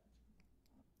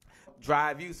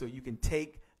 drive you so you can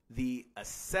take the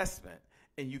assessment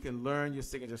and you can learn your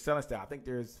signature selling style. I think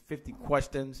there's 50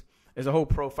 questions. There's a whole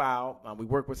profile. We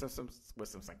work with some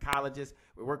psychologists.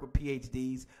 We work with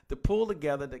PhDs to pull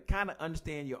together to kind of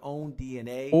understand your own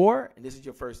DNA. And this is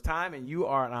your first time, and you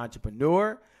are an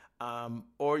entrepreneur,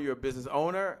 or you're a business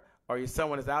owner, or you're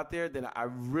someone that's out there, then I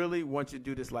really want you to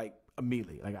do this like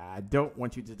immediately. Like I don't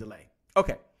want you to delay.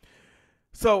 Okay.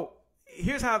 So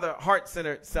here's how the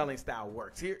heart-centered selling style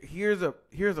works. Here's a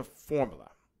formula.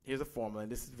 Here's a formula,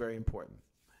 and this is very important.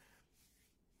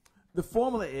 The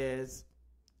formula is,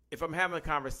 if I'm having a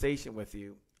conversation with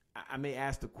you, I may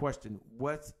ask the question,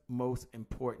 what's most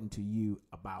important to you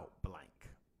about blank?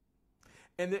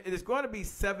 And there's going to be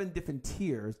 7 different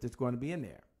tiers that's going to be in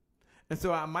there. And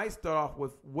so I might start off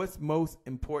with what's most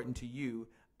important to you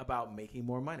about making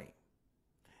more money.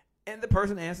 And the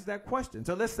person answers that question.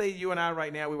 So let's say you and I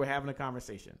right now, we were having a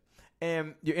conversation,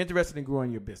 and you're interested in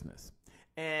growing your business.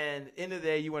 And at the end of the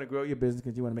day, you want to grow your business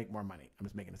because you want to make more money. I'm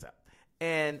just making this up.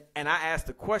 And I asked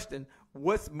the question,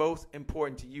 what's most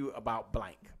important to you about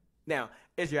blank? Now,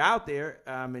 as you're out there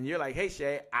and you're like, hey,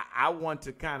 Shay, I want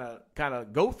to kind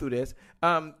of go through this,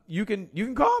 you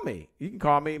can call me. You can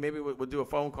call me. Maybe we'll do a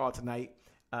phone call tonight.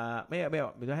 Do I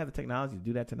have the technology to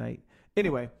do that tonight?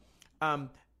 Anyway,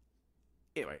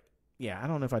 yeah, I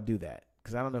don't know if I do that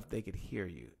because I don't know if they could hear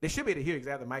you. They should be able to hear you because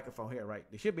I have the microphone here, right?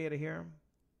 They should be able to hear them.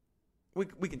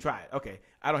 We can try it. Okay.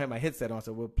 I don't have my headset on,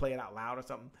 so we'll play it out loud or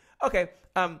something. Okay.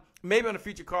 Maybe on a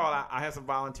future call, I'll have some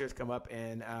volunteers come up,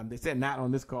 and they said not on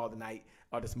this call tonight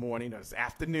or this morning or this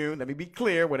afternoon. Let me be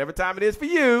clear, whatever time it is for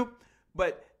you.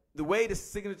 But the way the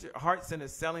signature heart-centered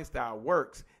selling style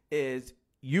works is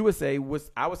I would say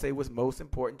what's most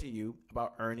important to you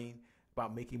about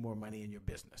making more money in your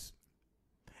business.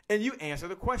 And you answer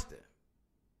the question,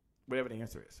 whatever the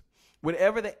answer is.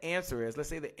 Whatever the answer is, let's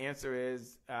say the answer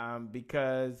is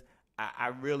because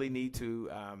I really need to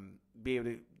be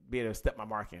able to step my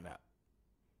marketing up.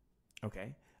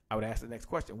 Okay, I would ask the next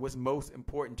question: what's most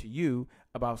important to you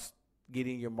about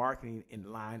getting your marketing in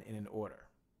line and in order?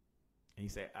 And you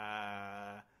say,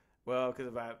 well, because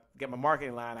if I get my marketing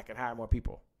in line, I can hire more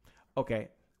people. Okay,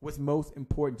 what's most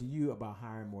important to you about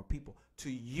hiring more people?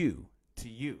 To you.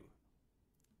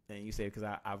 And you say, because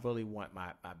I really want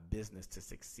my business to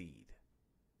succeed.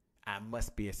 I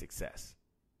must be a success.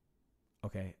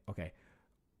 Okay.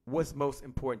 What's most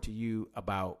important to you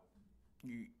about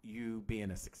you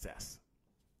being a success?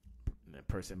 And that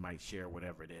person might share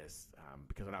whatever it is.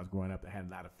 Because when I was growing up, I had a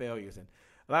lot of failures. And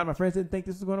a lot of my friends didn't think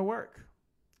this was going to work.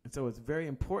 And so it's very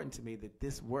important to me that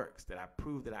this works, that I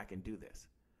prove that I can do this.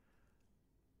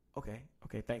 Okay,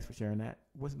 thanks for sharing that.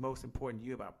 What's most important to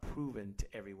you about proving to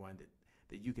everyone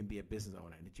that you can be a business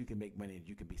owner and that you can make money and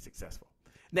you can be successful?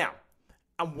 Now,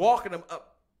 I'm walking them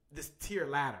up this tier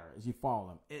ladder as you follow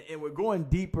them, and we're going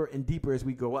deeper and deeper as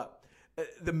we go up.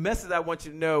 The message I want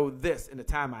you to know this in the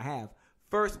time I have.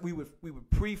 First, we would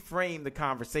pre-frame the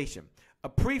conversation. A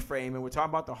pre-frame, and we're talking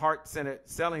about the heart-centered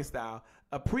selling style.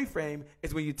 A pre-frame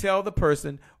is when you tell the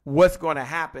person what's going to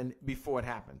happen before it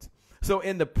happens. So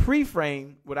in the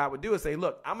pre-frame, what I would do is say,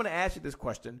 look, I'm going to ask you this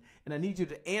question, and I need you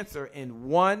to answer in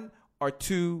 1 or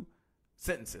 2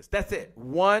 sentences. That's it.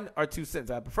 1 or 2 sentences.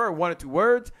 I prefer 1 or 2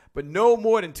 words, but no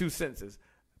more than 2 sentences,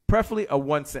 preferably a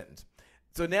 1 sentence.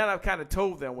 So now I've kind of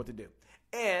told them what to do.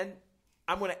 And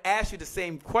I'm going to ask you the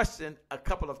same question a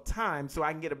couple of times so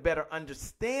I can get a better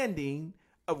understanding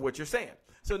of what you're saying.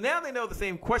 So now they know the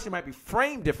same question might be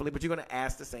framed differently, but you're going to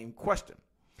ask the same question.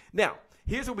 Now,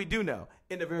 here's what we do know.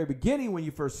 In the very beginning, when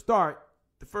you first start,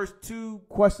 the first 2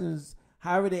 questions,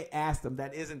 however they ask them,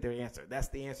 that isn't their answer. That's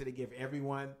the answer they give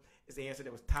everyone. It's the answer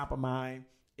that was top of mind.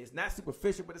 It's not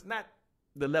superficial, but it's not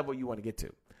the level you want to get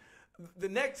to. The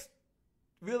next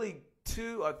really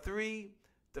 2 or 3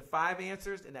 to 5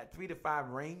 answers in that 3 to 5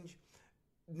 range,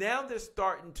 now they're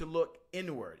starting to look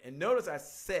inward. And notice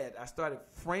I started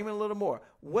framing a little more.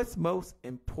 What's most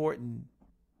important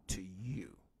to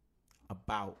you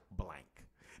about blank?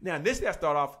 Now, initially I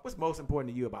start off, what's most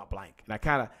important to you about blank? And I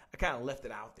kind of left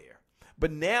it out there.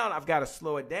 But now I've got to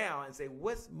slow it down and say,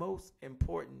 what's most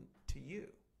important to you?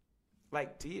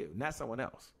 Like to you, not someone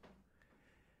else.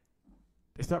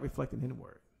 They start reflecting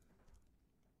inward.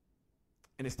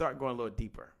 And they start going a little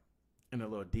deeper and a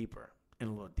little deeper and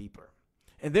a little deeper.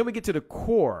 And then we get to the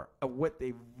core of what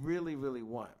they really, really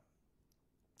want.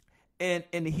 And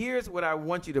here's what I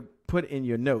want you to put in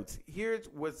your notes. Here's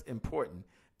what's important.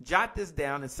 Jot this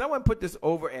down. And someone put this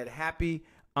over at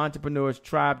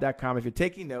happyentrepreneurs.tribe.com. If you're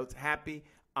taking notes,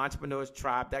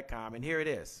 happyentrepreneurs.tribe.com. And here it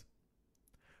is.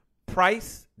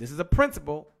 Price, this is a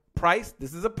principle. Price,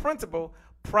 this is a principle.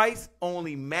 Price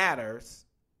only matters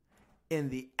in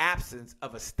the absence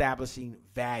of establishing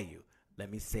value. Let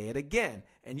me say it again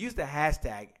and use the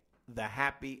hashtag the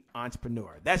happy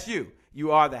entrepreneur. That's you.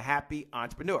 You are the happy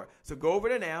entrepreneur. So go over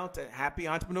there now to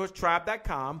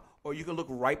happyentrepreneurs.tribe.com, or you can look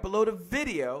right below the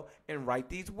video and write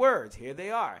these words. Here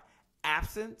they are.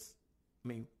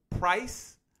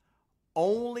 Price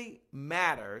only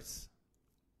matters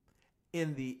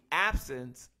in the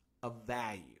absence of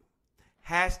value.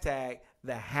 Hashtag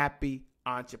the happy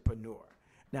entrepreneur.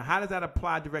 Now, how does that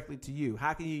apply directly to you?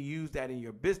 How can you use that in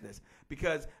your business?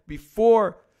 Because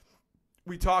before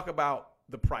we talk about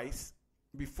the price,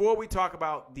 before we talk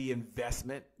about the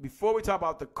investment, before we talk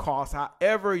about the cost,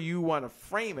 however you want to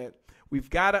frame it, we've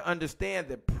got to understand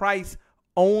that price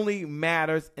only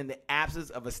matters in the absence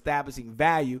of establishing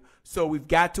value. So we've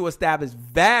got to establish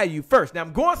value first. Now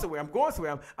I'm going somewhere.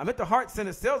 I'm at the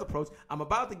heart-centered sales approach. I'm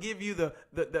about to give you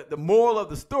the moral of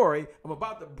the story. I'm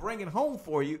about to bring it home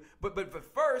for you. But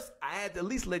first, I had to at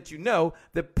least let you know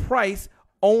that price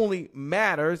only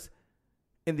matters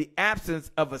in the absence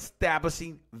of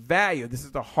establishing value. This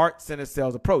is the heart-centered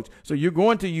sales approach. So you're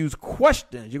going to use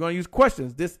questions. You're going to use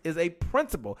questions. This is a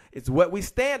principle. It's what we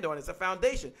stand on. It's a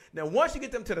foundation. Now, once you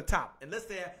get them to the top, and let's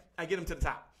say I get them to the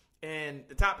top, and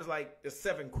the top is like there's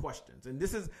 7 questions. And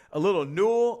this is a little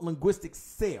neural linguistic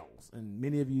sales. And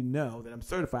many of you know that I'm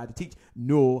certified to teach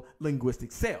neural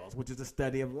linguistic sales, which is the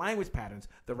study of language patterns,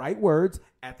 the right words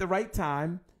at the right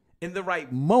time, in the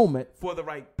right moment for the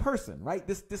right person, right?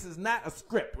 This is not a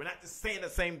script. We're not just saying the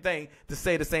same thing to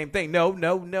say the same thing. No.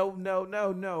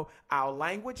 Our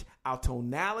language, our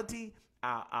tonality,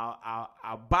 our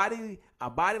body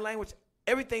language,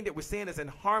 everything that we're saying is in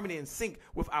harmony and sync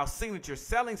with our signature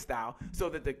selling style, so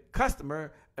that the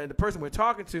customer and the person we're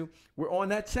talking to, we're on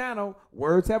that channel.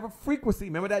 Words have a frequency.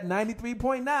 Remember that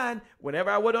 93.9? Whenever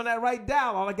I went on that right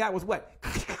dial, all I got was what?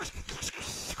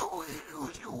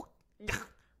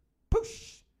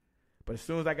 Push. But as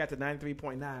soon as I got to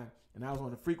 93.9 and I was on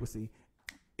the frequency,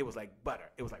 it was like butter.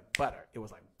 It was like butter. It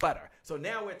was like butter. So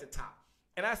now we're at the top.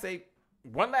 And I say,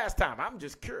 one last time, I'm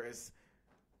just curious,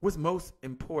 what's most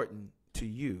important to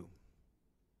you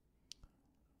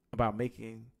about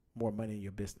making more money in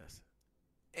your business?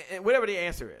 And whatever the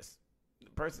answer is, the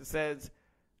person says,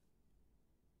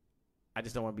 I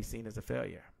just don't want to be seen as a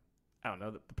failure. I don't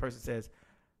know. The person says,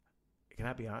 can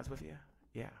I be honest with you?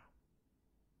 Yeah.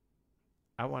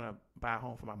 I want to buy a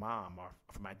home for my mom or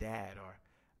for my dad, or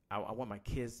I want my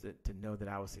kids to know that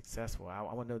I was successful. I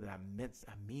want to know that I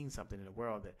mean something in the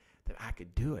world, that I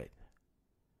could do it.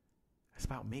 It's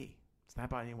about me. It's not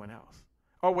about anyone else.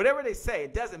 Or whatever they say,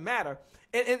 it doesn't matter.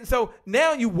 And so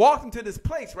now you walk into this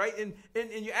place, right? And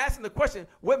you're asking the question,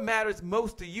 what matters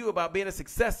most to you about being a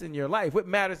success in your life? What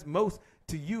matters most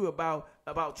to you about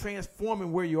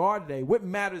transforming where you are today? What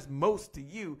matters most to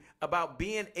you about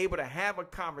being able to have a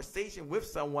conversation with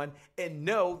someone and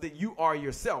know that you are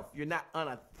yourself? You're not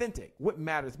unauthentic. What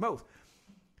matters most?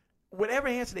 Whatever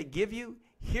answer they give you,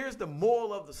 here's the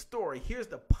moral of the story. Here's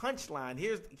the punchline.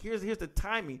 Here's the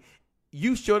timing.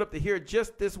 You showed up to hear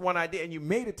just this one idea, and you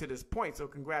made it to this point, so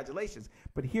congratulations.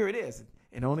 But here it is.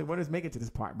 And only winners make it to this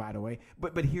part, by the way.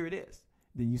 But here it is.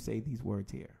 Then you say these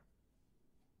words here.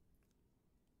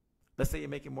 Let's say you're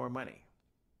making more money.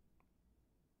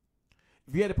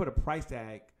 If you had to put a price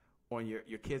tag on your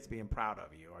kids being proud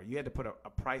of you, or you had to put a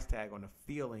price tag on the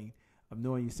feeling of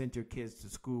knowing you sent your kids to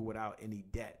school without any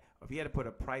debt, or if you had to put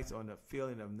a price on the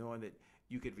feeling of knowing that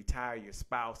you could retire your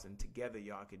spouse and together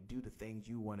y'all could do the things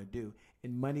you want to do,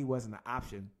 and money wasn't an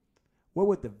option, what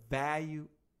would the value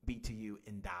be to you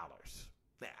in dollars?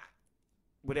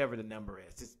 Whatever the number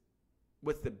is, just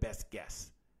what's the best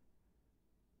guess?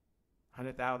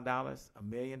 $100,000, $1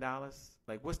 million?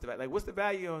 What's the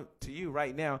value to you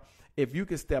right now if you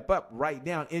can step up right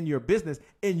now in your business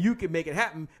and you can make it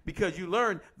happen because you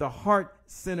learned the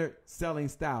heart-centered selling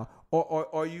style,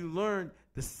 or you learned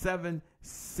the 7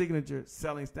 signature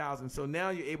selling styles. And so now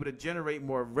you're able to generate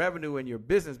more revenue in your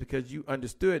business because you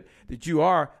understood that you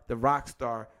are the rock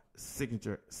star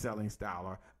signature selling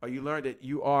style, or you learn that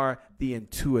you are the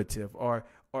intuitive, or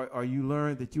you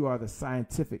learn that you are the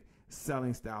scientific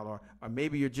selling style, or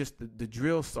maybe you're just the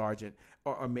drill sergeant,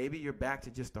 or maybe you're back to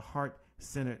just the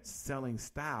heart-centered selling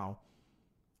style.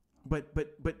 But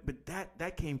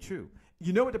that came true.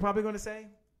 You know what they're probably going to say?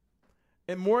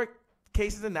 In more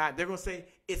cases than not, they're going to say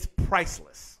it's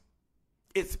priceless.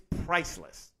 It's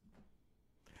priceless.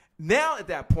 Now, at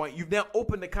that point, you've now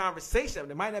opened the conversation.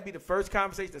 It might not be the first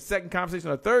conversation, the second conversation,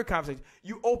 or the third conversation.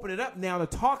 You open it up now to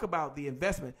talk about the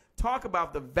investment, talk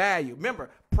about the value.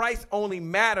 Remember, price only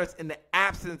matters in the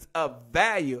absence of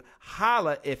value.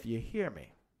 Holla if you hear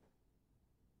me.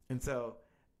 And so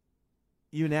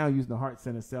you're now using the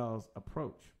heart-centered sales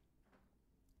approach.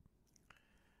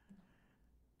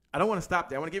 I don't want to stop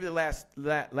there. I want to give you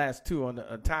the last two on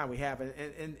the time we have.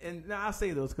 And now I'll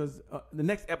say those because the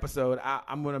next episode,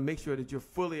 I'm going to make sure that you're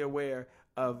fully aware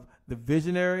of the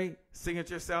visionary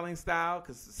signature selling style,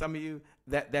 because some of you,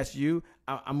 that's you.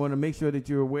 I'm going to make sure that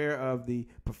you're aware of the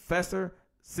professor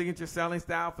signature selling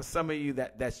style. For some of you,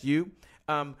 that's you.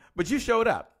 But you showed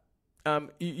up.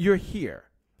 You're here.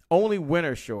 Only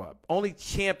winners show up. Only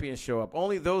champions show up.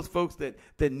 Only those folks that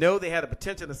know they had a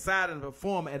potential to sign and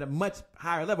perform at a much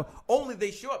higher level. Only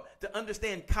they show up to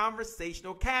understand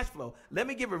conversational cash flow. Let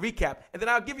me give a recap, and then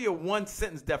I'll give you a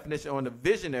one-sentence definition on the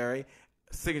visionary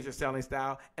signature selling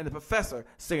style and the professor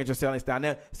signature selling style.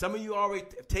 Now, some of you already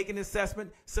have taken the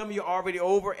assessment. Some of you are already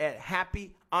over at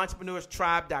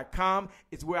happyentrepreneurstribe.com.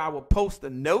 It's where I will post the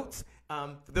notes.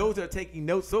 For those that are taking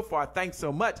notes so far, thanks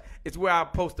so much. It's where I'll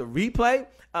post a replay.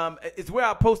 It's where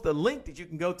I'll post a link that you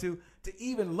can go to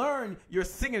even learn your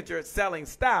signature selling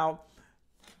style,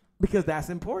 because that's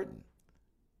important.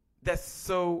 That's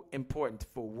so important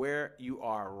for where you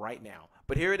are right now.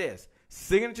 But here it is.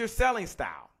 Signature selling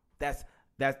style. That's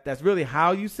really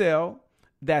how you sell.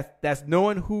 That's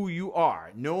knowing who you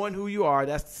are. Knowing who you are.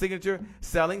 That's the signature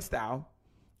selling style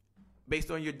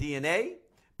based on your DNA.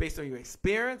 Based on your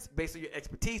experience, based on your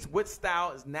expertise, what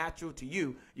style is natural to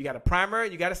you. You got a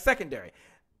primary, you got a secondary.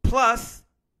 Plus,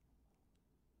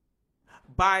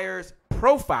 buyer's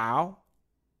profile,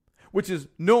 which is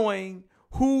knowing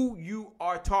who you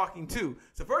are talking to.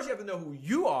 So first you have to know who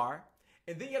you are,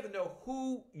 and then you have to know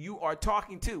who you are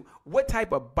talking to. What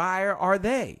type of buyer are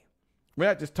they? We're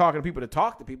not just talking to people to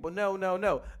talk to people.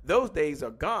 No. Those days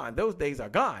are gone.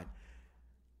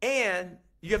 And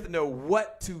you have to know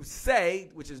what to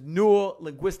say, which is neural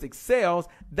linguistic sales,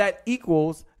 that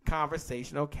equals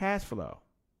conversational cash flow.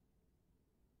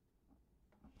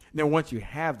 Now, once you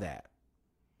have that,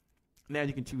 now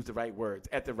you can choose the right words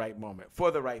at the right moment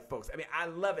for the right folks. I mean, I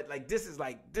love it. This is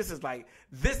the,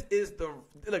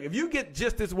 look, if you get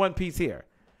just this one piece here,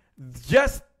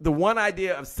 just the one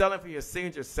idea of selling for your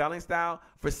signature selling style,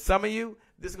 for some of you,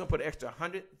 this is going to put an extra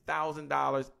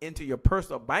 $100,000 into your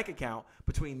personal bank account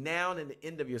between now and the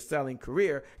end of your selling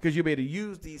career, because you'll be able to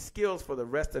use these skills for the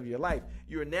rest of your life.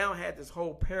 You now had this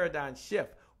whole paradigm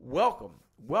shift. Welcome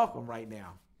right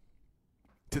now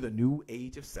to the new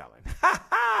age of selling.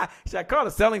 Should I call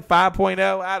it selling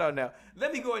 5.0? I don't know.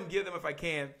 Let me go ahead and give them, if I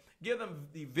can, give them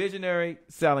the visionary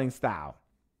selling style.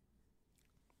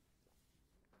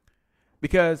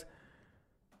 Because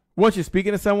once you're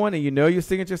speaking to someone and you know your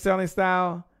signature selling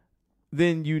style,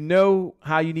 then you know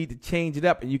how you need to change it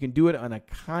up, and you can do it on a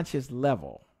conscious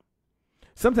level.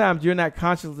 Sometimes you're not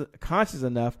conscious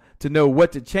enough to know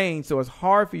what to change, so it's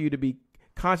hard for you to be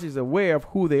consciously aware of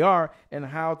who they are and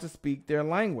how to speak their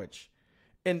language.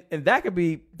 And that could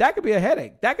be a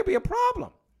headache. That could be a problem.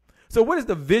 So what is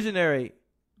the visionary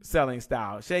selling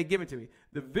style? Shay, give it to me.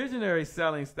 The visionary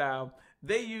selling style,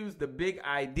 they use the big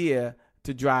idea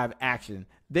to drive action.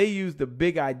 They use the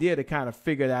big idea to kind of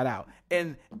figure that out.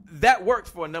 And that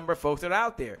works for a number of folks that are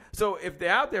out there. So if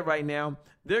they're out there right now,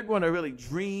 they're going to really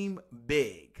dream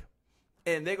big.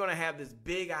 And they're going to have this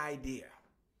big idea.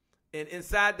 And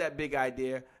inside that big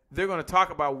idea, they're going to talk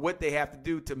about what they have to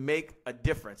do to make a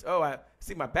difference. Oh, I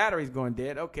see my battery's going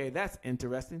dead. Okay, that's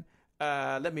interesting.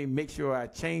 Let me make sure I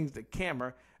change the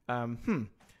camera.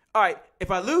 All right,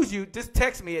 if I lose you, just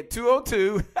text me at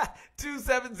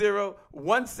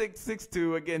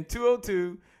 202-270-1662. Again,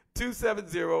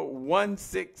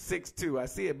 202-270-1662. I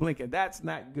see it blinking. That's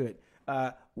not good.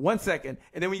 1 second.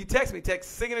 And then when you text me,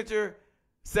 text signature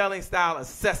selling style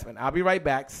assessment. I'll be right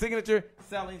back. Signature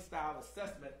selling style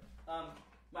assessment.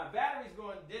 My battery's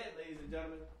going dead, ladies and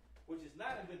gentlemen, which is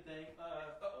not a good thing. I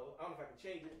don't know if I can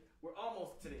change it. We're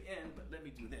almost to the end, but let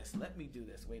me do this.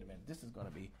 Wait a minute.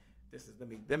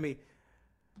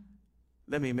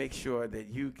 Let me make sure that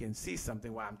you can see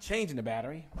something while I'm changing the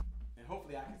battery. And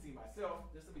hopefully I can see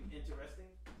myself. This will be interesting.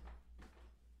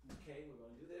 Okay, we're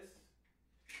going to do this.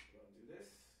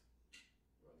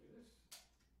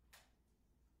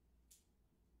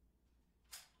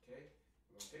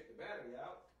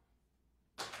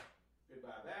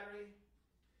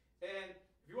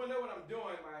 know what I'm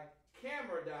doing. My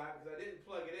camera died because I didn't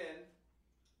plug it in.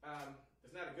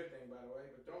 It's not a good thing, by the way,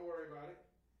 but don't worry about it.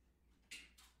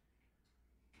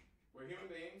 We're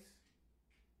human beings.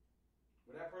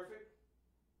 We're that perfect?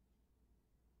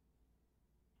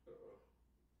 Uh-oh.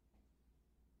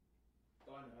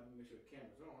 Oh, I know. Let me make sure the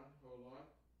camera's on. Hold on.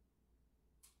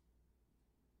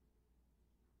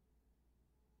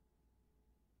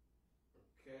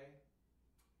 Okay.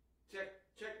 Check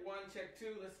 1, check 2.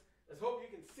 Let's hope you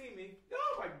can see me.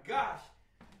 Oh my gosh.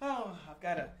 Oh, I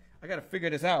gotta figure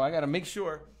this out. I gotta make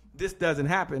sure this doesn't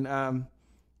happen.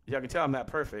 Y'all can tell I'm not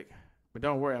perfect, but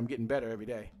don't worry, I'm getting better every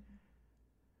day.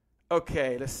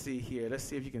 Okay, let's see here. Let's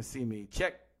see if you can see me.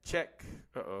 Check.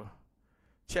 Uh-oh.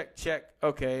 Check.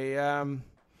 Okay.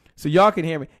 So y'all can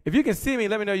hear me. If you can see me,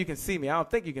 let me know you can see me. I don't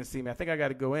think you can see me. I think I got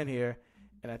to go in here,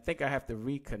 and I think I have to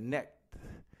reconnect.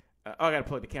 I got to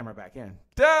plug the camera back in.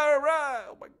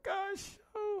 Oh, my gosh.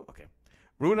 Oh, okay.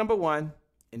 Rule number 1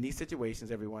 in these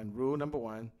situations, everyone, rule number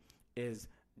 1 is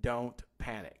don't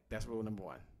panic. That's rule number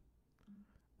 1.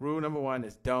 Rule number 1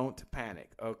 is don't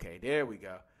panic. Okay, there we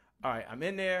go. All right, I'm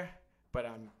in there, but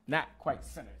I'm not quite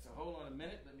centered. So hold on a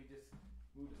minute. Let me just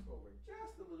move this over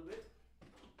just a little bit.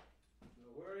 No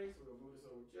worries. We're going to move this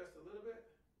over just a little bit.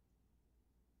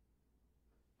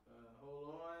 Hold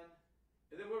on.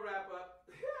 And then we'll wrap up.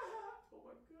 Oh,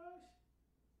 my gosh.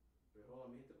 Wait, hold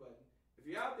on. Let me hit the button. If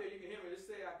you're out there, you can hear me. Just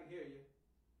say I can hear you.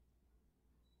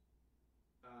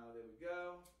 There we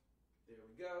go. There we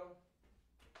go.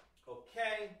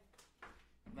 Okay.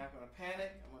 I'm not going to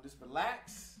panic. I'm going to just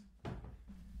relax.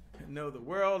 No, the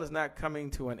world is not coming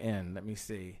to an end. Let me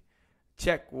see.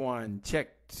 Check 1, check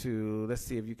 2. Let's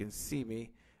see if you can see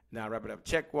me. Now wrap it up.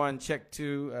 Check 1, check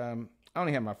 2. I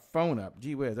only have my phone up.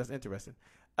 Gee whiz, that's interesting.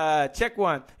 Check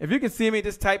 1. If you can see me,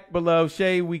 just type below,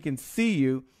 Shay, we can see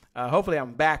you. Hopefully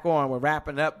I'm back on. We're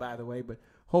wrapping up, by the way, but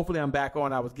hopefully I'm back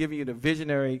on. I was giving you the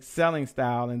visionary selling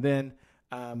style, and then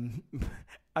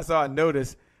I saw a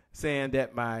notice saying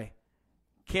that my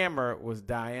camera was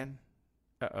dying.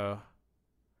 Uh-oh.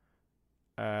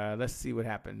 Let's see what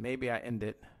happened. Maybe I end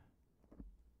it.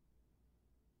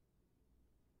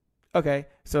 Okay,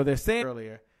 so they're saying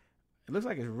earlier, it looks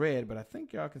like it's red, but I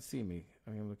think y'all can see me.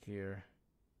 Let me look here.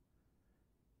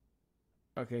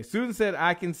 Okay, Susan said,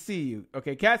 I can see you.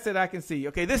 Okay, Kat said, I can see you.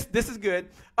 Okay, this is good.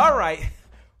 All right.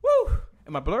 Woo!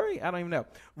 Am I blurry? I don't even know.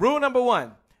 Rule number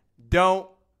 1, don't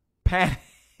panic.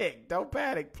 Don't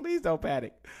panic. Please don't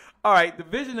panic. All right, the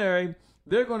visionary,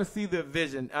 they're going to see the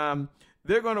vision.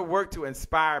 They're going to work to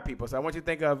inspire people. So I want you to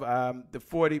think of the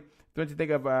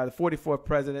 44th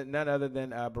president, none other than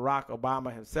Barack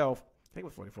Obama himself. I think it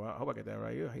was 44. I hope I get that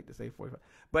right. I hate to say 45.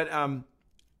 But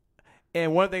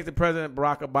and one of the things that President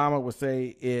Barack Obama would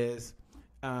say is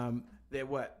that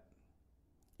what?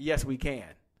 Yes, we can.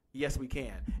 Yes, we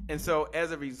can. And so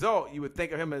as a result, you would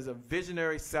think of him as a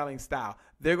visionary selling style.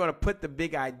 They're going to put the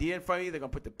big idea in front of you. They're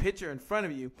going to put the picture in front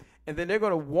of you. And then they're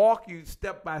going to walk you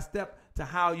step by step to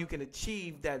how you can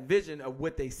achieve that vision of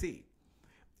what they see.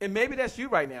 And maybe that's you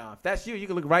right now. If that's you, you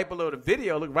can look right below the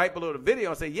video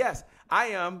and say, yes,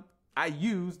 I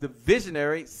use the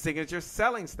visionary signature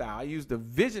selling style. I use the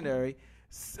visionary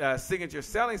signature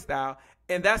selling style,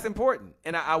 and that's important.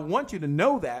 And I want you to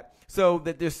know that, so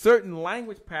that there's certain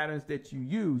language patterns that you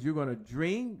use. You're going to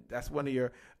dream. That's one of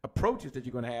your approaches that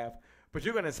you're going to have, but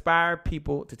you're going to inspire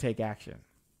people to take action.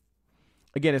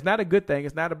 Again, it's not a good thing.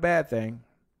 It's not a bad thing.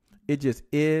 It just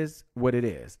is what it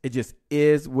is. It just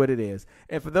is what it is.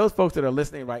 And for those folks that are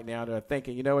listening right now that are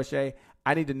thinking, you know what, Shay,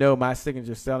 I need to know my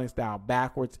signature selling style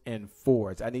backwards and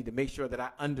forwards. I need to make sure that I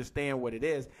understand what it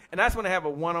is. And I just want to have a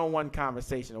one-on-one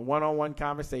conversation,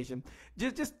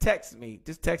 Just text me.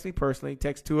 Just text me personally.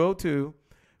 Text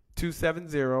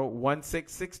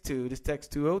 202-270-1662. Just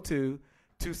text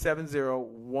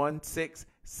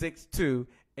 202-270-1662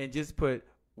 and just put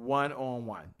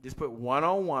one-on-one. Just put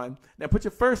one-on-one. Now put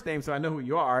your first name so I know who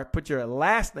you are. Put your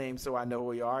last name so I know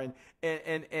who you are.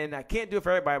 And I can't do it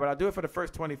for everybody, but I'll do it for the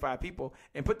first 25 people.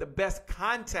 And put the best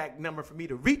contact number for me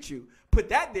to reach you. Put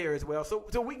that there as well,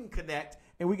 so we can connect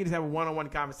and we can just have a one-on-one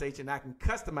conversation. I can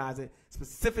customize it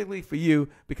specifically for you,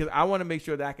 because I want to make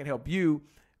sure that I can help you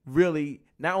really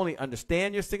not only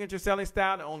understand your signature selling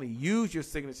style, not only use your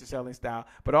signature selling style,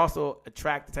 but also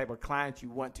attract the type of clients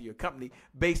you want to your company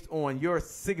based on your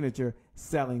signature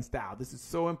selling style. This is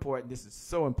so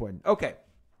important. Okay.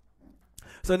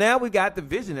 So now we got the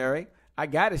visionary. I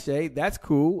got it, Shay. That's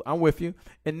cool. I'm with you.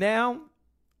 And now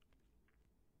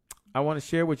I want to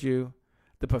share with you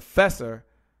the professor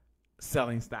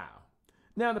selling style.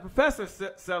 Now, the professor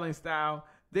selling style,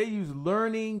 they use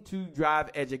learning to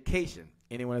drive education.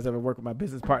 Anyone that's ever worked with my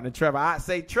business partner, Trevor Ott,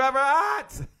 say Trevor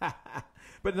Ott.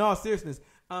 But in all seriousness,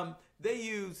 they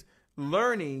use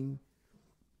learning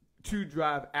to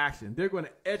drive action. They're going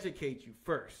to educate you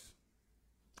first.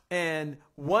 And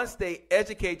once they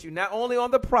educate you, not only on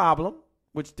the problem,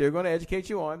 which they're going to educate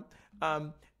you on,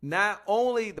 not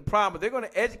only the problem, but they're going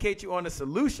to educate you on the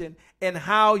solution and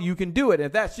how you can do it. And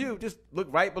if that's you, just look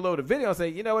right below the video and say,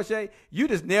 you know what, Shay, you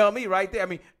just nailed me right there. I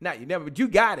mean, not you never, but you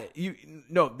got it.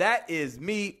 That is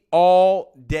me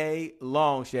all day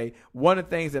long, Shay. One of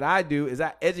the things that I do is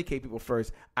I educate people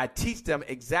first. I teach them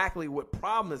exactly what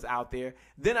problem is out there.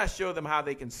 Then I show them how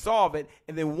they can solve it.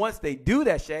 And then once they do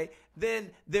that, Shay, then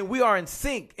we are in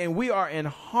sync and we are in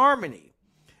harmony.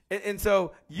 And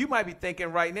so you might be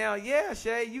thinking right now, yeah,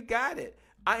 Shay, you got it.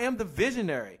 I am the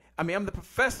visionary. I'm the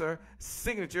professor,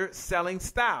 signature selling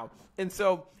style. And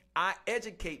so I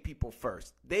educate people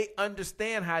first. They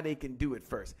understand how they can do it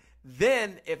first.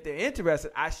 Then if they're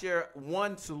interested, I share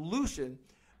one solution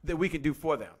that we can do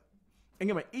for them. And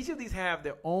again, each of these have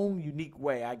their own unique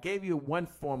way. I gave you one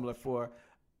formula for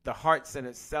the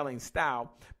heart-centered selling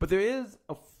style, but there is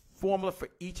a formula for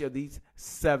each of these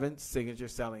 7 signature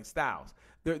selling styles.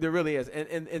 There really is.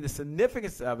 And the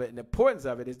significance of it and the importance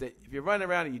of it is that if you're running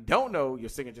around and you don't know your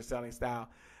signature selling style,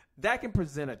 that can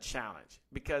present a challenge.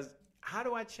 Because how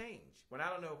do I change? When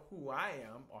I don't know who I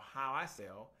am or how I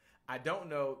sell, I don't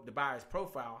know the buyer's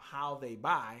profile, how they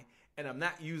buy, and I'm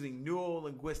not using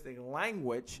neuro-linguistic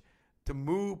language to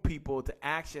move people to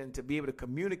action, to be able to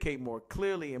communicate more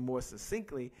clearly and more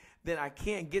succinctly, then I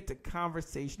can't get to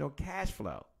conversational cash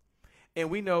flow. And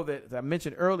we know that, as I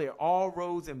mentioned earlier, all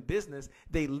roads in business,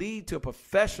 they lead to a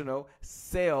professional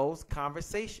sales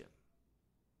conversation.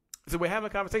 So we're having a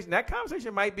conversation. That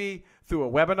conversation might be through a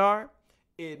webinar.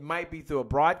 It might be through a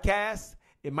broadcast.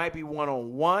 It might be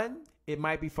one-on-one. It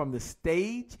might be from the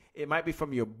stage. It might be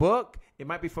from your book. It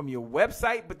might be from your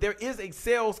website. But there is a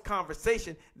sales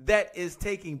conversation that is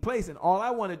taking place. And all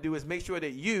I want to do is make sure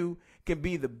that you can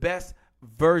be the best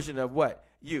version of what?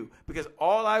 You. Because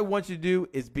all I want you to do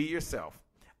is be yourself.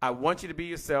 I want you to be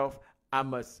yourself. I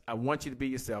want you to be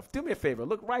yourself. Do me a favor.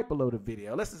 Look right below the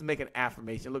video. Let's just make an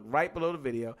affirmation. Look right below the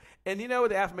video. And you know what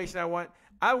the affirmation I want?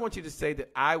 I want you to say that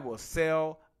I will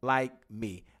sell like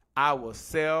me. I will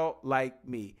sell like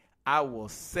me. I will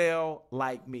sell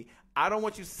like me. I don't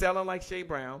want you selling like Shay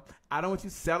Brown. I don't want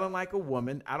you selling like a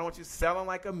woman. I don't want you selling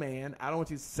like a man. I don't want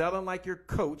you selling like your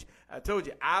coach. I told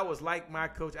you I was like my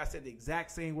coach. I said the exact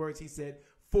same words he said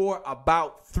for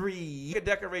about 3 years. A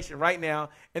decoration right now.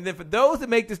 And then for those that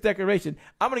make this decoration,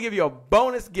 I'm going to give you a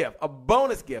bonus gift. A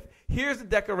bonus gift. Here's the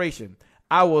decoration.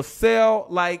 I will sell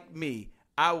like me.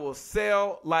 I will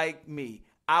sell like me.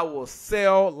 I will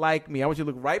sell like me. I want you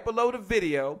to look right below the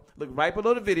video. Look right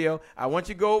below the video. I want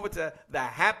you to go over to the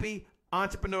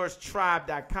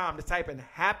happyentrepreneurs.tribe.com. Just type in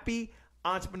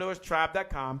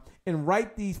happyentrepreneurs.tribe.com and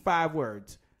write these 5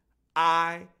 words.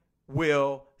 I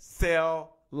will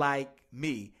sell like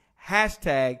me.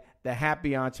 Hashtag the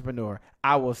happy entrepreneur.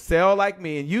 I will sell like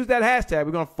me. And use that hashtag.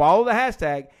 We're going to follow the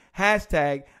hashtag.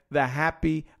 Hashtag the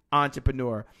happy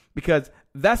entrepreneur. Because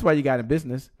that's why you got in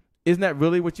business. Isn't that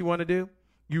really what you want to do?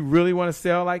 You really want to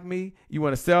sell like me? You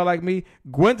want to sell like me?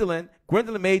 Gwendolyn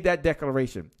made that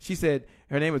declaration. She said,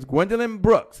 her name is Gwendolyn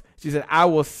Brooks. She said, I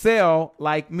will sell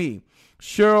like me.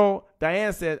 Cheryl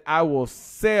Diane said, I will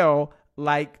sell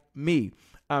like me.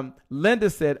 Linda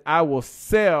said, I will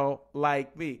sell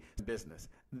like me. Business.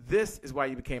 This is why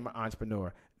you became an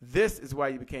entrepreneur. This is why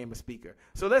you became a speaker.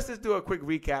 So let's just do a quick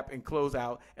recap and close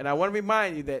out. And I want to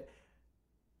remind you that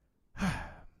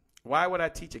why would I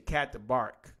teach a cat to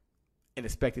bark and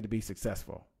expect it to be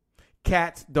successful?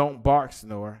 Cats don't bark,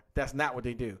 Snore. That's not what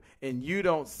they do. And you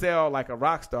don't sell like a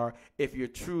rock star if you're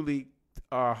truly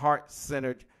a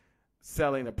heart-centered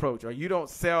selling approach. Or you don't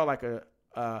sell like a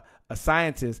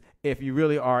scientist if you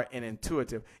really are an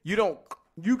intuitive.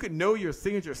 You can know your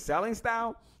signature selling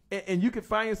style, and you can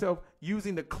find yourself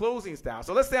using the closing style.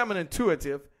 So let's say I'm an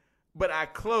intuitive, but I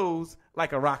close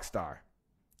like a rock star.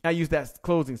 I use that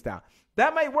closing style.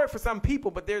 That might work for some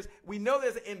people, but we know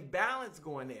there's an imbalance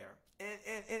going there.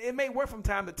 And it may work from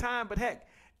time to time, but heck,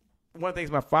 one of the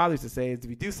things my father used to say is if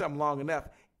you do something long enough,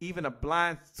 even a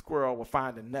blind squirrel will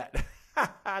find a nut.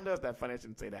 I know it's not funny, I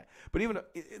shouldn't say that. But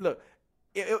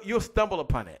you'll stumble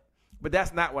upon it. But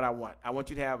that's not what I want. I want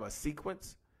you to have a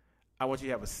sequence. I want you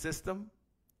to have a system.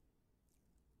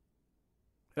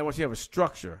 And I want you to have a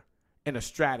structure and a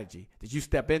strategy that you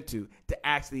step into to to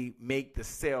actually make the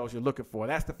sales you're looking for.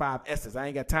 That's the 5 S's. I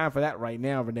ain't got time for that right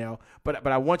now, Vernell, but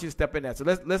I want you to step in that. So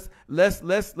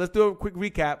let's do a quick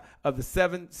recap of the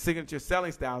 7 signature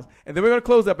selling styles, and then we're going to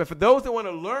close up. And for those that want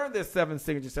to learn the 7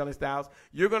 signature selling styles,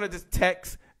 you're going to just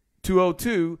text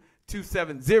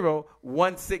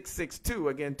 202-270-1662.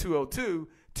 Again,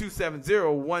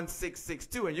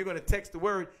 202-270-1662, and you're going to text the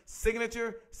word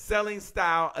signature selling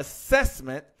style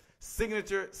assessment,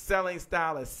 signature selling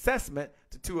style assessment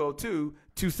to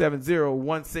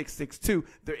 202-270-1662.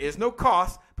 There is no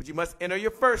cost, but you must enter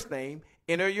your first name,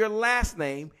 enter your last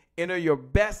name, enter your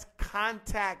best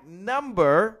contact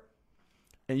number,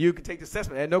 and you can take the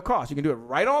assessment at no cost. You can do it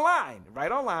right online,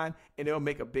 and it'll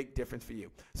make a big difference for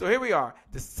you. So here we are,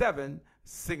 the 7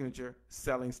 signature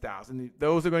selling styles. And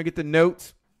those are going to get the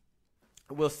notes.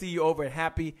 We'll see you over at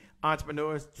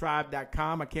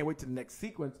happyentrepreneurstribe.com. I can't wait to the next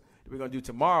sequence that we're going to do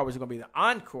tomorrow, which is going to be the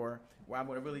encore, where I'm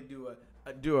going to really do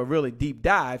a really deep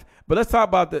dive. But let's talk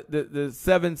about the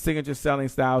 7 signature selling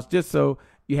styles, just so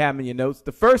you have them in your notes.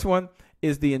 The first one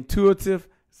is the intuitive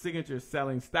signature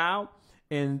selling style,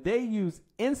 and they use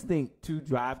instinct to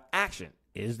drive action.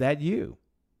 Is that you?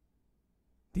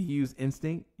 Do you use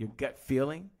instinct, your gut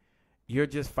feeling? You're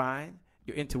just fine.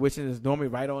 Your intuition is normally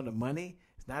right on the money.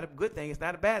 It's not a good thing. It's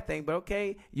not a bad thing, but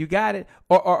okay, you got it.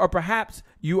 Or perhaps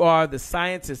you are the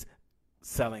scientist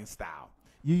selling style.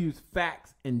 You use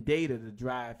facts and data to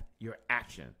drive your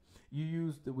action. You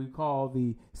use what we call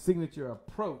the signature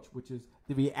approach, which is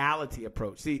the reality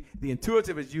approach. See, the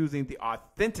intuitive is using the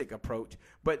authentic approach,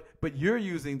 but you're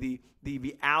using the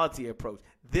reality approach.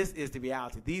 This is the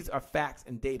reality. These are facts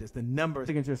and data. The numbers.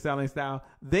 Signature selling style.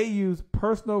 They use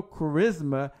personal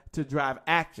charisma to drive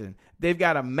action. They've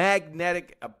got a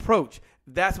magnetic approach.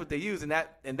 That's what they use, and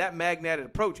that magnetic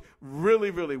approach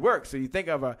really, really works. So you think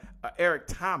of a Eric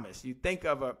Thomas, you think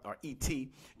of or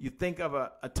E.T., you think of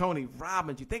a Tony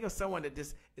Robbins, you think of someone that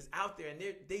just is out there and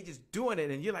they just doing it,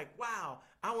 and you're like, wow,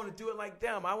 I want to do it like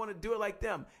them. I want to do it like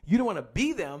them. You don't want to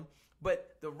be them,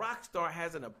 but the rock star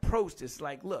has an approach that's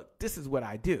like, look, this is what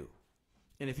I do,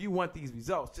 and if you want these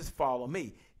results, just follow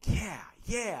me. Yeah.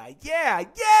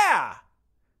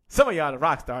 Some of y'all are the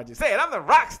rock star. Just say it. I'm the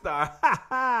rock star.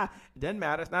 It doesn't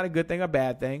matter. It's not a good thing or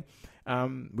bad thing.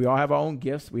 We all have our own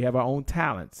gifts. We have our own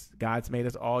talents. God's made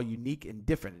us all unique and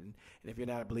different. And if you're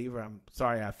not a believer, I'm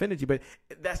sorry I offended you, but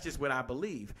that's just what I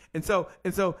believe. And so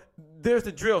there's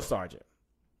the drill sergeant.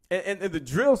 And the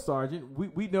drill sergeant,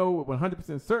 we know with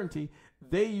 100% certainty,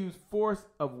 they use force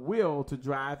of will to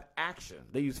drive action.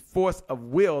 They use force of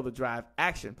will to drive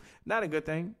action. Not a good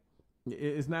thing.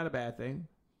 It's not a bad thing.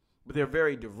 But they're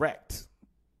very direct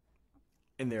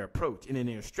in their approach and in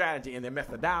their strategy and their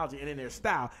methodology and in their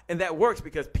style. And that works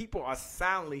because people are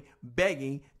silently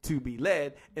begging to be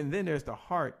led. And then there's the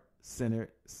heart-centered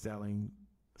selling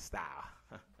style.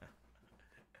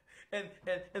 and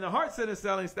the heart-centered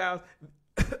selling styles,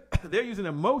 they're using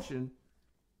emotional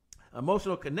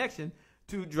connection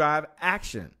to drive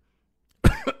action.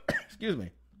 Excuse me.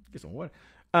 Get some water.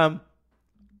 And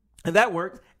that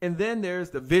works. And then there's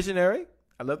the visionary.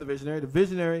 I love the visionary. The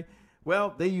visionary,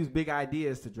 well, they use big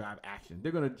ideas to drive action.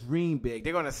 They're going to dream big.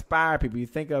 They're going to inspire people. You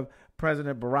think of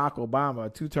President Barack Obama, a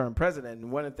 2-term president,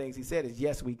 and one of the things he said is,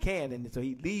 yes, we can. And so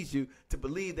he leads you to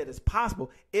believe that it's possible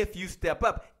if you step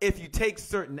up, if you take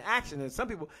certain action. And some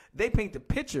people, they paint the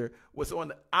picture what's on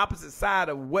the opposite side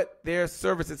of what their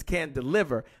services can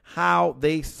deliver, how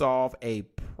they solve a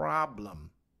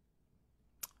problem.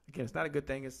 Again, it's not a good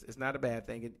thing. It's not a bad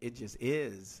thing. It just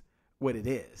is what it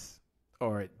is.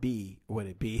 Or it be what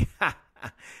it be.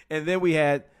 And then we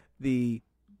had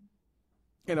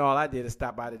all I did is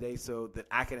stop by today so that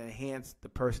I can enhance the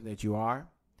person that you are.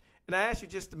 And I asked you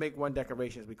just to make one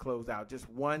declaration as we close out, just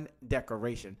one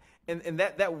declaration. And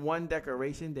that one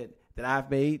declaration that I've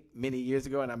made many years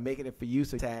ago, and I'm making it for you,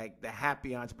 so tag the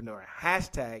happy entrepreneur,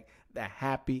 hashtag the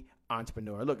happy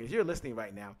entrepreneur. Look, if you're listening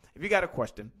right now, if you got a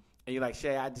question and you're like,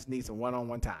 Shay, I just need some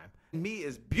one-on-one time. Me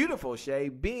is beautiful, Shay.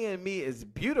 Being me is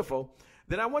beautiful.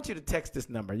 Then I want you to text this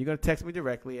number. You're going to text me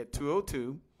directly at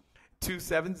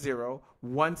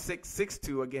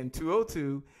 202-270-1662. Again,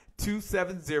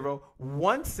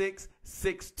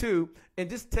 202-270-1662. And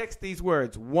just text these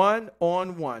words,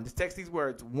 one-on-one. Just text these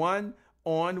words,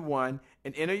 one-on-one,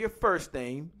 and enter your first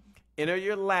name, enter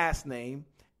your last name,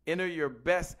 enter your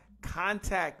best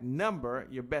contact number,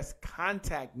 and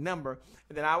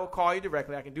then I will call you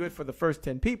directly. I can do it for the first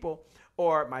 10 people,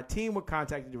 or my team will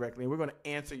contact you directly, and we're going to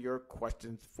answer your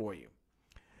questions for you.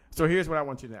 So here's what I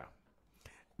want you to know.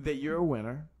 That you're a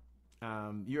winner.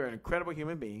 You're an incredible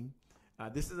human being.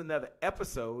 This is another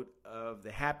episode of the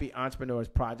Happy Entrepreneurs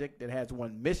Project that has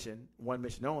one mission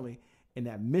only, And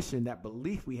that mission, that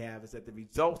belief we have is that the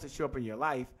results that show up in your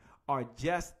life are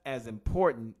just as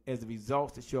important as the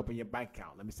results that show up in your bank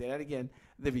account. Let me say that again.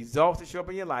 The results that show up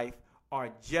in your life are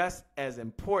just as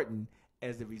important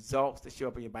as the results that show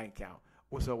up in your bank account.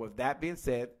 Well, so with that being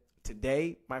said,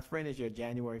 today, my friend, is your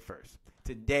January 1st.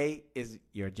 Today is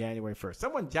your January 1st.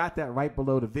 Someone jot that right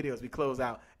below the video as we close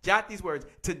out. Jot these words.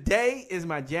 Today is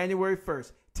my January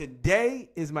 1st. Today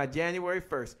is my January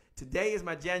 1st. Today is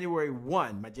my January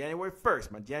 1, my January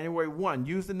 1st, my January 1.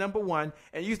 Use the number 1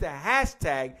 and use the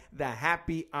hashtag The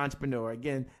Happy Entrepreneur.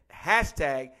 Again,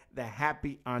 hashtag The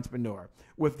Happy Entrepreneur.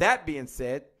 With that being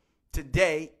said,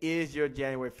 today is your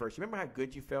January 1st. Remember how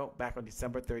good you felt back on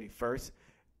December 31st?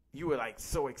 You were like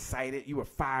so excited. You were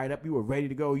fired up. You were ready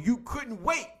to go. You couldn't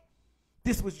wait.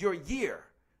 This was your year.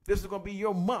 This was going to be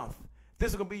your month.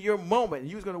 This is going to be your moment.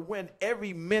 You was going to win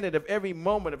every minute of every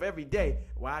moment of every day.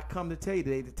 Well, I come to tell you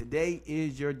today that today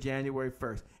is your January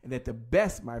 1st. And that the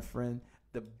best, my friend,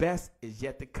 the best is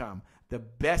yet to come. The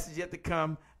best is yet to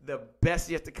come. The best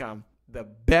is yet to come. The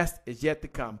best is yet to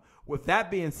come. With that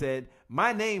being said,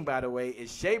 my name, by the way,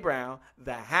 is Shay Brown,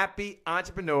 the Happy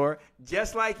Entrepreneur.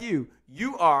 Just like you,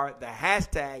 you are the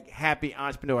hashtag Happy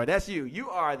Entrepreneur. That's you.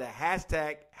 You are the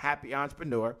hashtag Happy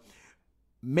Entrepreneur.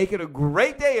 Make it a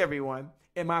great day, everyone.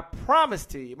 And my promise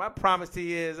to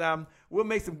you is we'll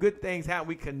make some good things happen.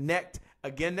 We connect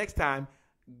again next time.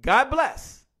 God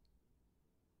bless.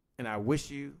 And I wish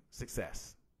you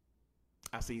success.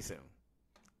 I'll see you soon.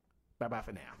 Bye-bye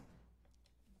for now.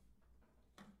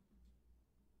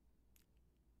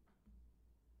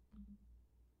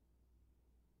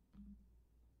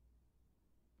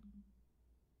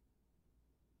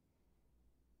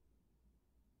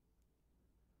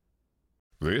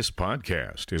 This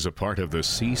podcast is a part of the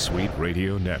C-Suite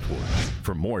Radio Network.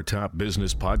 For more top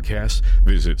business podcasts,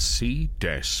 visit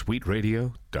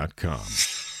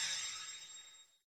c-suiteradio.com.